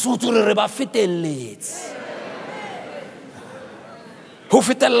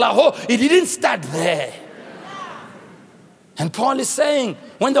 It didn't start there. And Paul is saying,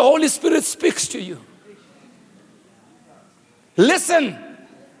 when the Holy Spirit speaks to you, listen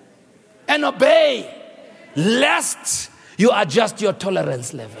and obey, lest you adjust your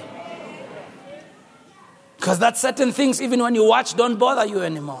tolerance level. Because that certain things, even when you watch, don't bother you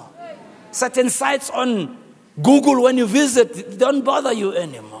anymore. Certain sites on Google, when you visit, don't bother you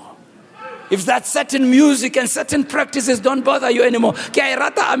anymore. If that certain music and certain practices don't bother you anymore.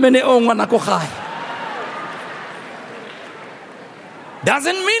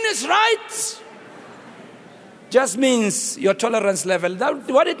 Doesn't mean it's right. Just means your tolerance level.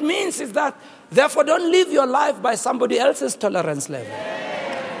 What it means is that, therefore, don't live your life by somebody else's tolerance level.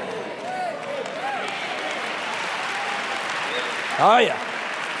 Oh yeah.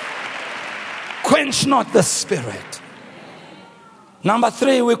 Quench not the spirit. Number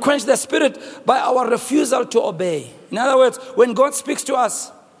 3, we quench the spirit by our refusal to obey. In other words, when God speaks to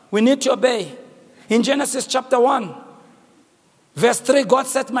us, we need to obey. In Genesis chapter 1, verse 3, God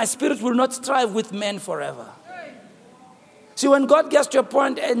said, my spirit will not strive with men forever. See, when God gets to a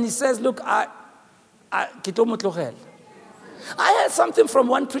point and he says, look, I heard something from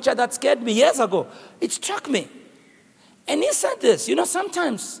one preacher that scared me years ago. It struck me. And he said this,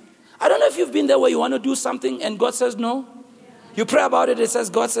 sometimes, I don't know if you've been there where you want to do something and God says no. You pray about it, it says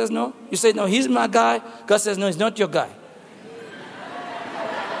God says no. You say, no, he's my guy. God says, no, he's not your guy.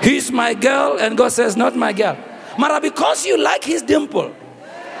 He's my girl, and God says, not my girl. Mara, because you like his dimple.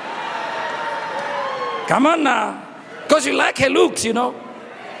 Come on now. Because you like her looks,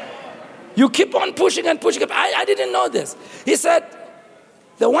 You keep on pushing and pushing. I didn't know this. He said,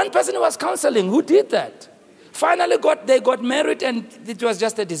 the one person who was counseling, who did that? Finally, they got married, and it was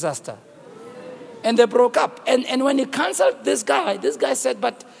just a disaster. And they broke up. And when he counseled this guy said,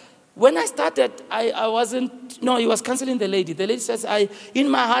 but when I started, I wasn't, no, he was counseling the lady. The lady says, in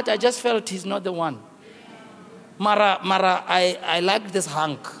my heart, I just felt he's not the one. Mara, I like this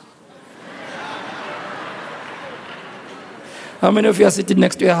hunk. How many of you are sitting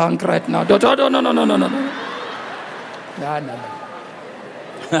next to a hunk right now? No.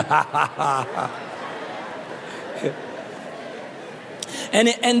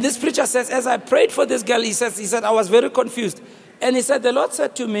 And this preacher says, as I prayed for this girl, he said, I was very confused. And he said, the Lord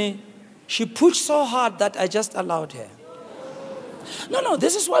said to me, she pushed so hard that I just allowed her. No,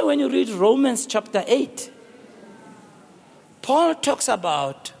 this is why when you read Romans chapter 8, Paul talks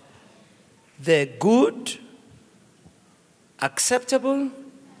about the good, acceptable,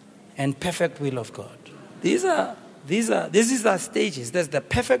 and perfect will of God. This is our stages. There's the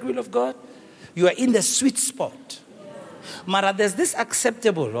perfect will of God. You are in the sweet spot. Mara, there's this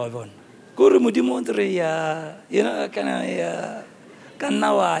acceptable,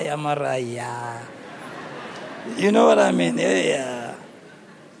 Kanawaya Maraya. You know what I mean? Yeah.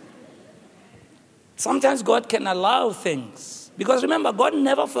 Sometimes God can allow things. Because remember, God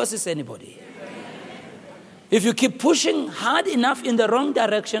never forces anybody. If you keep pushing hard enough in the wrong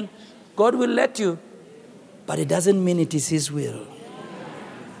direction, God will let you. But it doesn't mean it is His will.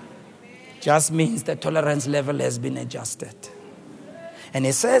 Just means the tolerance level has been adjusted. And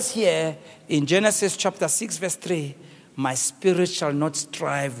it says here in Genesis chapter 6 verse 3, my spirit shall not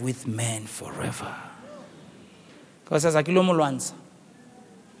strive with man forever. God says,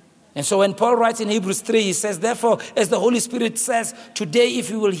 and so when Paul writes in Hebrews 3, he says, therefore, as the Holy Spirit says, today if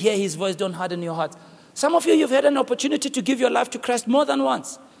you will hear His voice, don't harden your heart. Some of you, you've had an opportunity to give your life to Christ more than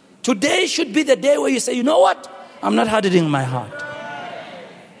once. Today should be the day where you say, you know what? I'm not hardening my heart.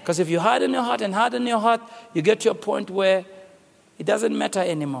 Because if you harden your heart and harden your heart, you get to a point where it doesn't matter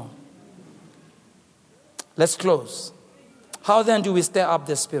anymore. Let's close. How then do we stir up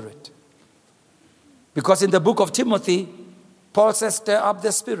the Spirit? Because in the book of Timothy, Paul says, stir up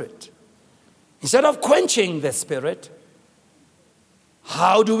the Spirit. Instead of quenching the Spirit,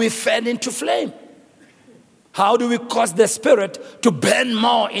 how do we fan into flame? How do we cause the Spirit to burn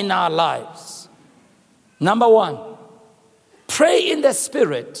more in our lives? Number one, pray in the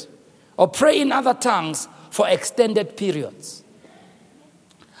Spirit or pray in other tongues for extended periods.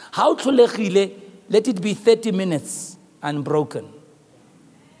 How to let it be 30 minutes unbroken.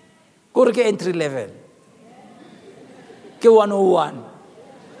 Go to entry level. Go 101.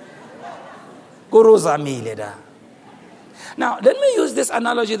 Go Rosamile da. Now, let me use this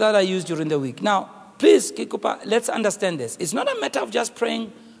analogy that I used during the week. Now, please, Kikupa, let's understand this. It's not a matter of just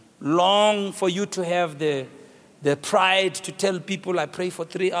praying long for you to have the pride to tell people I pray for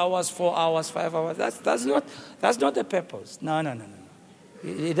 3 hours, 4 hours, 5 hours. That's not the purpose. No.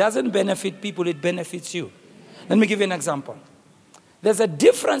 It doesn't benefit people, it benefits you. Let me give you an example. There's a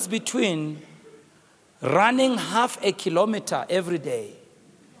difference between running half a kilometer every day,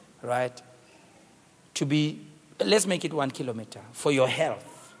 right? Let's make it 1 kilometer for your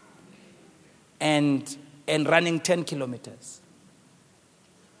health, and running 10 kilometers.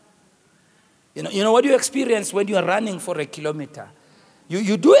 You know what you experience when you are running for a kilometer?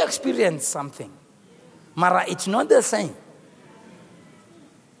 You do experience something. Mara, it's not the same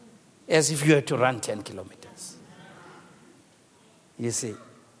as if you had to run 10 kilometers. You see?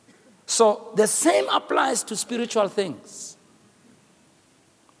 So the same applies to spiritual things.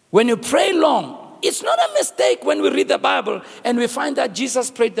 When you pray long, it's not a mistake when we read the Bible and we find that Jesus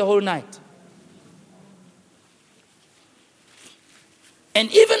prayed the whole night.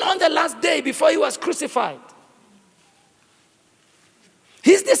 And even on the last day before He was crucified,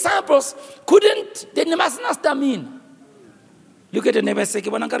 His disciples couldn't, they must not stamina. Look at the neighbor and say,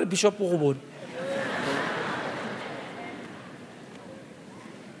 Bishop.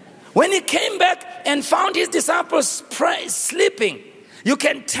 When He came back and found His disciples sleeping, you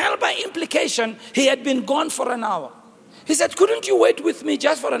can tell by implication He had been gone for an hour. He said, couldn't you wait with me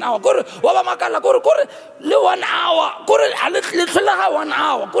just for an hour? 1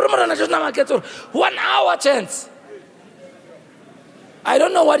 hour chance. I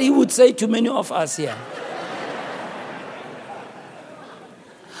don't know what He would say to many of us here.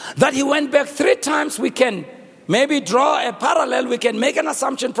 That He went back 3 times, we can maybe draw a parallel, we can make an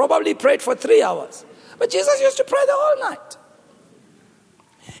assumption, probably prayed for 3 hours. But Jesus used to pray the whole night.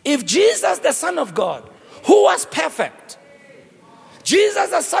 If Jesus, the Son of God, who was perfect, Jesus,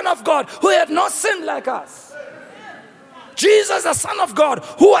 the Son of God, who had no sin like us, Jesus, the Son of God,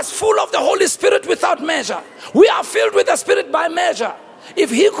 who was full of the Holy Spirit without measure, we are filled with the Spirit by measure.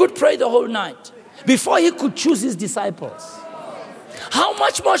 If He could pray the whole night before He could choose His disciples, how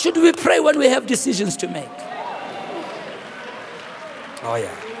much more should we pray when we have decisions to make? Oh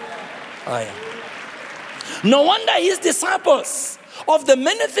yeah. No wonder His disciples, of the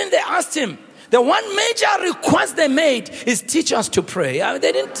many things they asked Him, the one major request they made is teach us to pray.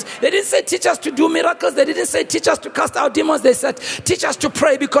 They didn't say teach us to do miracles. They didn't say teach us to cast out demons. They said teach us to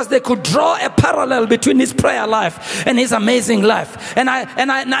pray, because they could draw a parallel between His prayer life and His amazing life. And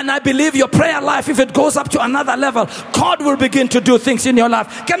I believe your prayer life, if it goes up to another level, God will begin to do things in your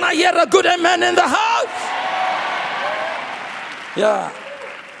life. Can I hear a good amen in the house? Yeah.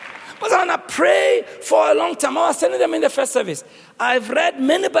 But I want to pray for a long time. I was telling them in the first service, I've read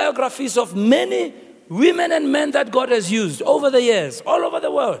many biographies of many women and men that God has used over the years, all over the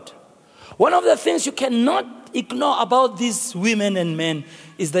world. One of the things you cannot ignore about these women and men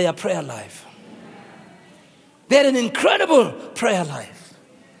is their prayer life. They had an incredible prayer life.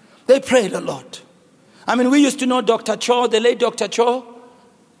 They prayed a lot. I mean, we used to know Dr. Cho, the late Dr. Cho.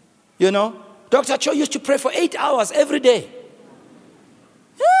 Dr. Cho used to pray for 8 hours every day.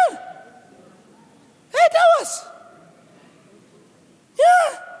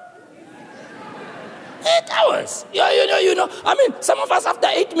 8 hours. Yeah, you know. I mean, some of us after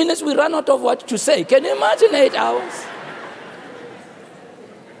 8 minutes, we run out of what to say. Can you imagine 8 hours?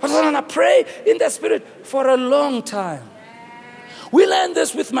 But I pray in the Spirit for a long time. We learned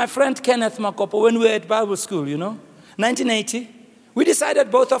this with my friend Kenneth Makopo when we were at Bible school, 1980. We decided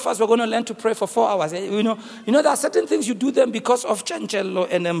both of us were going to learn to pray for 4 hours. You know, there are certain things you do them because of Chanchelo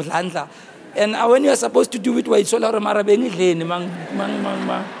and Mlandla. And when you are supposed to do it, because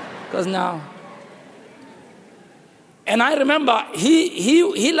now. And I remember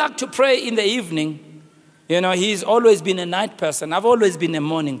he liked to pray in the evening. He's always been a night person. I've always been a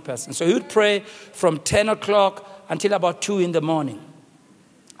morning person. So he would pray from 10 o'clock until about 2 in the morning.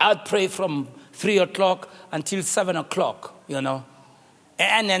 I'd pray from 3 o'clock until 7 o'clock,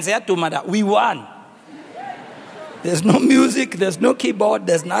 And then say to mother, we won. There's no music, there's no keyboard,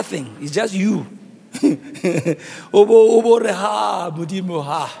 there's nothing. It's just you. Obo reha mudimo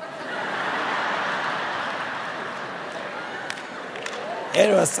ha.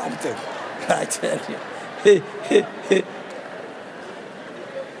 It was something, I tell you.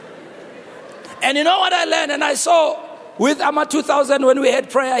 And you know what I learned? And I saw with Amma 2000 when we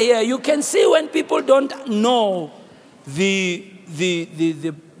had prayer here, you can see when people don't know the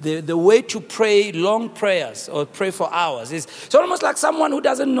way to pray long prayers or pray for hours. It's almost like someone who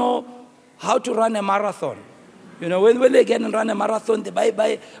doesn't know how to run a marathon. When they get and run a marathon, they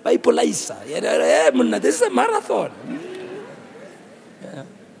buy polaisa. This is a marathon. Yeah.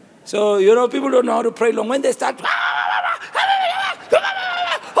 So, people don't know how to pray long. When they start,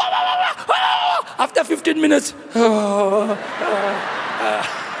 after 15 minutes,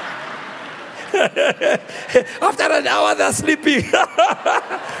 after an hour, they're sleeping.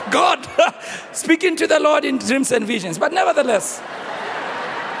 God, speaking to the Lord in dreams and visions. But nevertheless,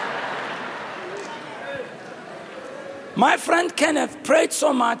 my friend Kenneth prayed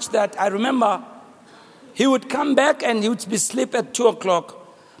so much that I remember he would come back and he would be asleep at 2 o'clock.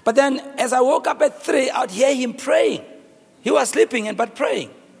 But then as I woke up at 3, I'd hear him praying. He was sleeping but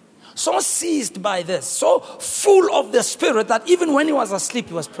praying. So seized by this, so full of the Spirit that even when he was asleep,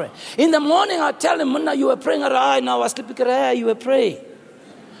 he was praying. In the morning, I'd tell him, Munna, you were praying. Now I was sleeping. You were praying.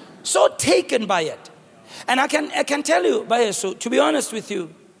 So taken by it. And I can tell you, so to be honest with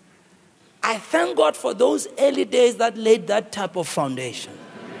you, I thank God for those early days that laid that type of foundation.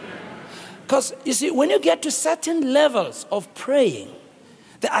 Because, you see, when you get to certain levels of praying,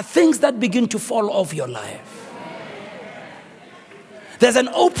 there are things that begin to fall off your life. There's an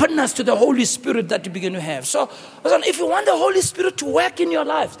openness to the Holy Spirit that you begin to have. So, if you want the Holy Spirit to work in your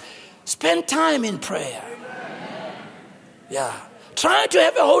life, spend time in prayer. Yeah. Try to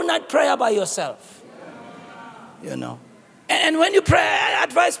have a whole night prayer by yourself. And when you pray, I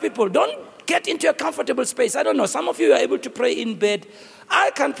advise people, don't get into a comfortable space. I don't know, some of you are able to pray in bed.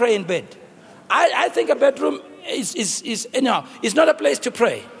 I can't pray in bed. I think a bedroom is not a place to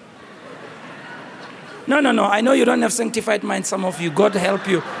pray. No. I know you don't have sanctified minds, some of you. God help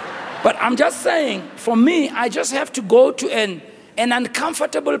you. But I'm just saying, for me, I just have to go to an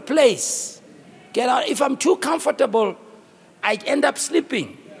uncomfortable place. Get out. If I'm too comfortable, I end up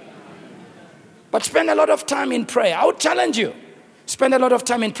sleeping. But spend a lot of time in prayer. I would challenge you. Spend a lot of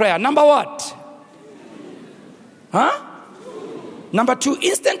time in prayer. Number what? Number 2,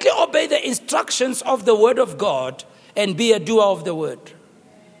 instantly obey the instructions of the word of God and be a doer of the word.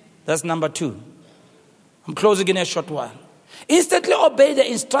 That's number 2. I'm closing in a short while. Instantly obey the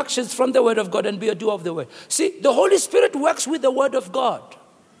instructions from the word of God and be a doer of the word. See, the Holy Spirit works with the word of God.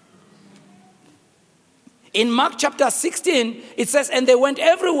 In Mark chapter 16, it says, and they went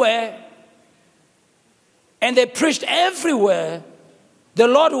everywhere and they preached everywhere, the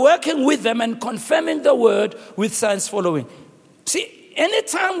Lord working with them and confirming the word with signs following. See,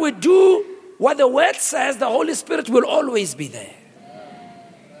 anytime we do what the word says, the Holy Spirit will always be there.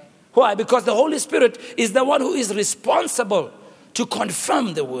 Why? Because the Holy Spirit is the one who is responsible to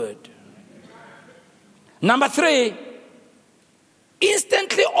confirm the word. Number 3,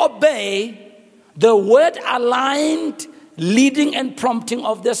 instantly obey the word aligned leading and prompting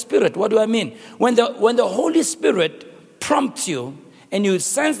of the Spirit. What do I mean? When the Holy Spirit prompts you and you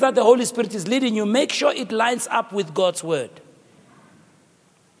sense that the Holy Spirit is leading you, make sure it lines up with God's word.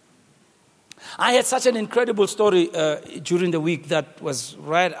 I had such an incredible story during the week that was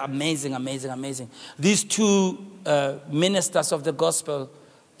right amazing. These 2 ministers of the gospel,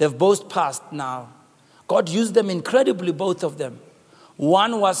 they've both passed now. God used them incredibly, both of them.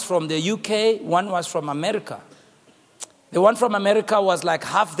 One was from the UK, one was from America. The one from America was like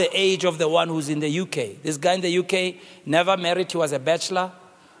half the age of the one who's in the UK. This guy in the UK, never married, he was a bachelor,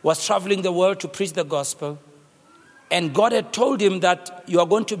 was traveling the world to preach the gospel. And God had told him that you are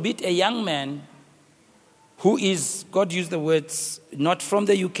going to meet a young man who is, God used the words, not from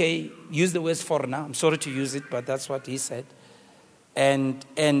the UK, used the words foreigner. I'm sorry to use it, but that's what he said. And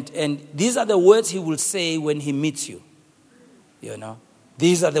these are the words he will say when he meets you. You know,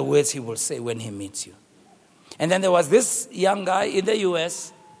 these are the words he will say when he meets you. And then there was this young guy in the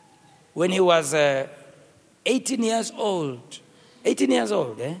US, when he was 18 years old. 18 years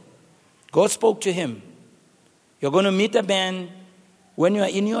old, God spoke to him. You're going to meet a man when you are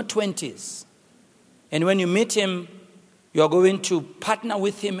in your 20s. And when you meet him, you're going to partner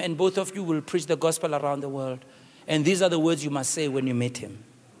with him, and both of you will preach the gospel around the world. And these are the words you must say when you meet him.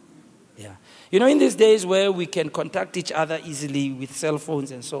 Yeah. You know, in these days where we can contact each other easily with cell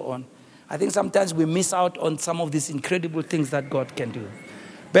phones and so on, I think sometimes we miss out on some of these incredible things that God can do.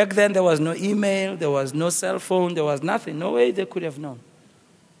 Back then, there was no email, there was no cell phone, there was nothing. No way they could have known.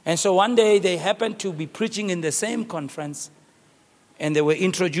 And so one day, they happened to be preaching in the same conference, and they were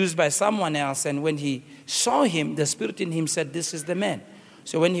introduced by someone else. And when he saw him, the Spirit in him said, this is the man.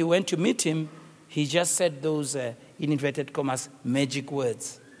 So when he went to meet him, he just said those, in inverted commas, magic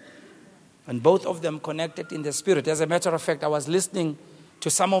words. And both of them connected in the Spirit. As a matter of fact, I was listening to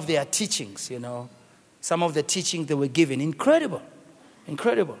some of their teachings, you know. Some of the teachings they were given. Incredible.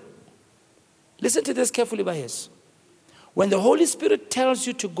 Incredible. Listen to this carefully, Bahis. When the Holy Spirit tells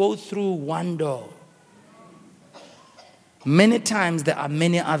you to go through one door, many times there are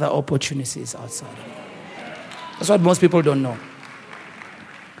many other opportunities outside. That's what most people don't know.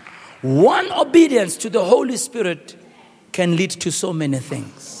 One obedience to the Holy Spirit can lead to so many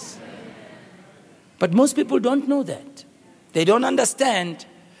things. But most people don't know that. They don't understand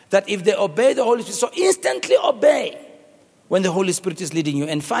that if they obey the Holy Spirit, so instantly obey when the Holy Spirit is leading you.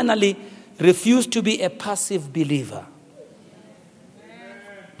 And finally, refuse to be a passive believer,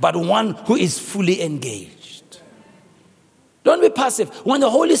 but one who is fully engaged. Don't be passive. When the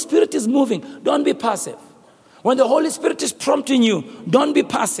Holy Spirit is moving, don't be passive. When the Holy Spirit is prompting you, don't be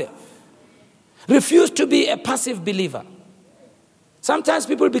passive. Refuse to be a passive believer. Sometimes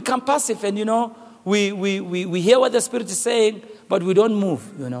people become passive, and you know, we hear what the Spirit is saying, but we don't move,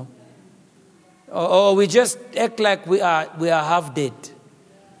 you know. Or we just act like we are half dead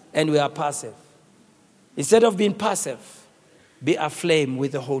and we are passive. Instead of being passive, be aflame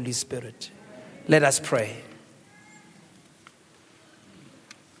with the Holy Spirit. Let us pray.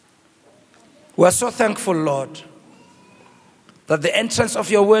 We are so thankful, Lord, that the entrance of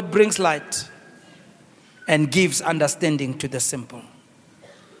your word brings light and gives understanding to the simple.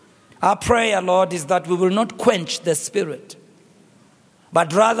 Our prayer, Lord, is that we will not quench the Spirit,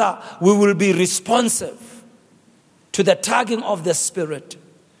 but rather we will be responsive to the tugging of the Spirit,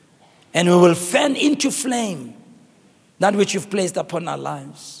 and we will fan into flame that which you've placed upon our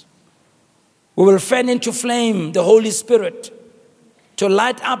lives. We will fan into flame the Holy Spirit to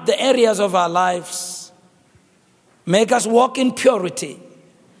light up the areas of our lives. Make us walk in purity,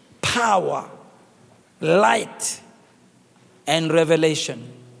 power, light, and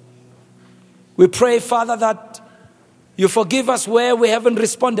revelation. We pray, Father, that you forgive us where we haven't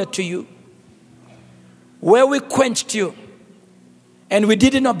responded to you, where we quenched you, and we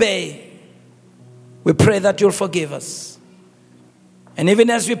didn't obey. We pray that you'll forgive us. And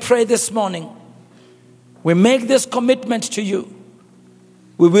even as we pray this morning, we make this commitment to you.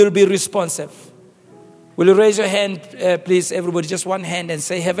 We will be responsive. Will you raise your hand, please, everybody, just one hand, and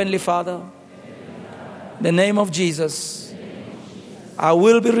say, Heavenly Father, in the name of Jesus, I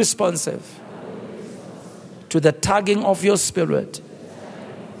will be responsive to the tugging of your Spirit,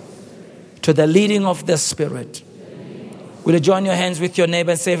 to the leading of the Spirit. Will you join your hands with your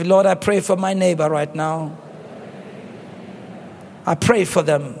neighbor and say, Lord, I pray for my neighbor right now. I pray for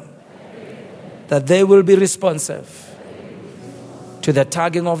them that they will be responsive to the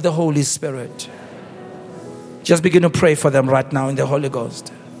tugging of the Holy Spirit. Just begin to pray for them right now in the Holy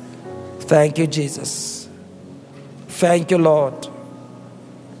Ghost. Thank you, Jesus. Thank you, Lord.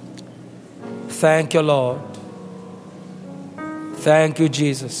 Thank you, Lord. Thank you,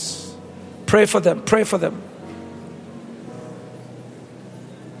 Jesus. Pray for them. Pray for them.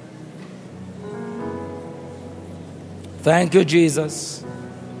 Thank you, Jesus.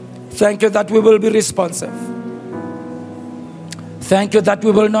 Thank you that we will be responsive. Thank you that we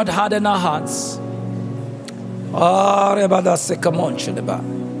will not harden our hearts.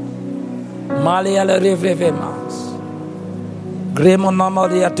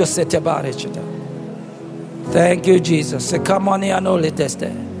 Thank you, Jesus.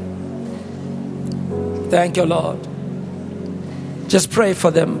 Thank you, Lord. Just pray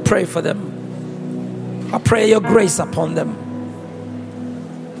for them. Pray for them. I pray your grace upon them.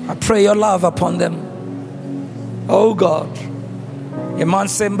 I pray your love upon them. Oh God.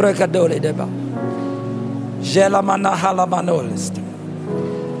 Jela manahala manolist.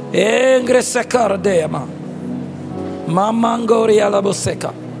 Engre sekar deama. Mamangori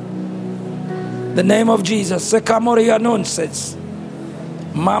alaboseka. The name of Jesus. Sekamoria nonsense.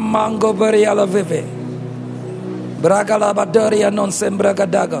 Mamango beriala vive. Bragala badoria non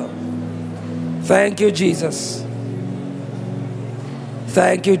sembragadaga. Thank you, Jesus.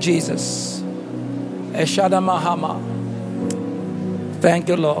 Thank you, Jesus. Eshada Mahama. Thank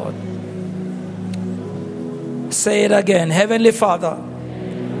you, Lord. Say it again. Heavenly Father,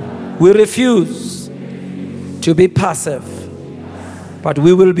 we refuse to be passive, but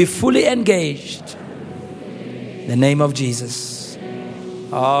we will be fully engaged. In the name of Jesus.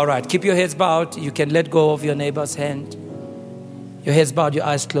 All right. Keep your heads bowed. You can let go of your neighbor's hand. Your heads bowed, your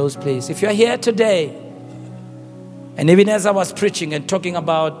eyes closed, please. If you're here today, and even as I was preaching and talking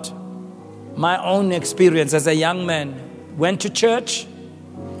about my own experience as a young man, went to church,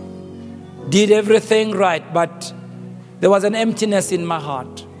 did everything right, but there was an emptiness in my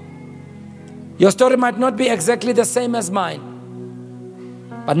heart. Your story might not be exactly the same as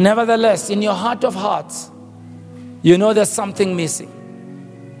mine, but nevertheless, in your heart of hearts, you know there's something missing.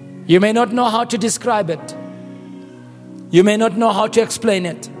 You may not know how to describe it. You may not know how to explain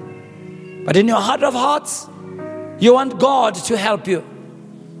it. But in your heart of hearts, you want God to help you.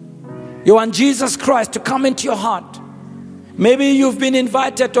 You want Jesus Christ to come into your heart. Maybe you've been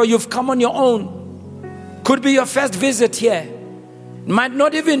invited or you've come on your own. Could be your first visit here. It might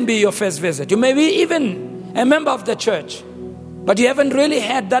not even be your first visit. You may be even a member of the church, but you haven't really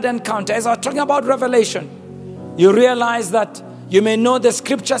had that encounter. As I was talking about revelation, you realize that you may know the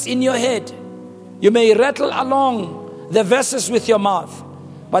scriptures in your head. You may rattle along the verses with your mouth,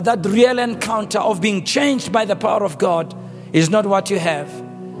 but that real encounter of being changed by the power of God is not what you have.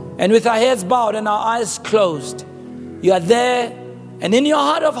 And with our heads bowed and our eyes closed, you are there, and in your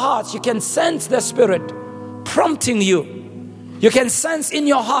heart of hearts, you can sense the Spirit prompting you. You can sense in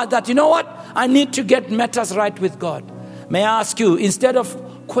your heart that, you know what? I need to get matters right with God. May I ask you, instead of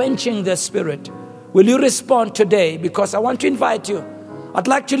quenching the Spirit, will you respond today? Because I want to invite you. I'd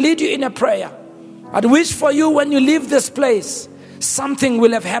like to lead you in a prayer. I'd wish for you when you leave this place, something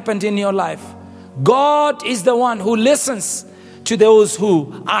will have happened in your life. God is the one who listens to those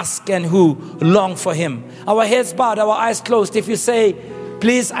who ask and who long for Him. Our heads bowed, our eyes closed. If you say,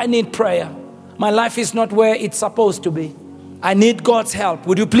 please, I need prayer. My life is not where it's supposed to be. I need God's help.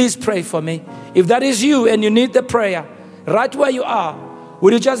 Would you please pray for me? If that is you and you need the prayer, right where you are,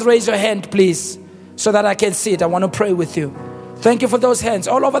 would you just raise your hand, please, so that I can see it? I want to pray with you. Thank you for those hands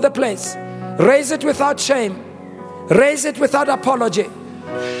all over the place. Raise it without shame. Raise it without apology.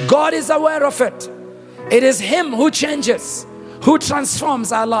 God is aware of it. It is Him who changes, who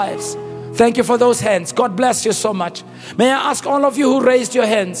transforms our lives. Thank you for those hands. God bless you so much. May I ask all of you who raised your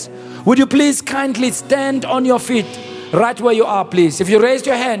hands, would you please kindly stand on your feet right where you are, please. If you raised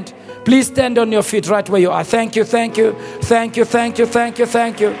your hand, please stand on your feet right where you are. Thank you, thank you, thank you, thank you, thank you,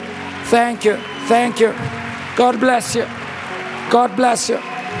 thank you, thank you, thank you. God bless you. God bless you.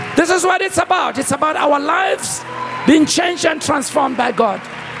 This is what it's about. It's about our lives being changed and transformed by God.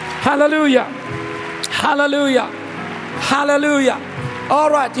 Hallelujah. Hallelujah. Hallelujah. All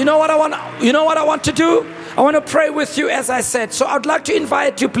right. You know what I want to do? I want to pray with you, as I said. So I'd like to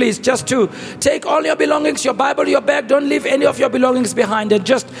invite you, please, just to take all your belongings, your Bible, your bag. Don't leave any of your belongings behind, and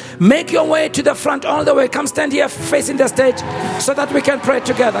just make your way to the front all the way. Come stand here facing the stage so that we can pray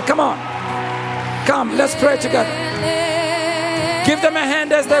together. Come on. Come, let's pray together. Give them a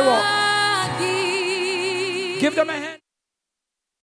hand as they walk. Give them a hand.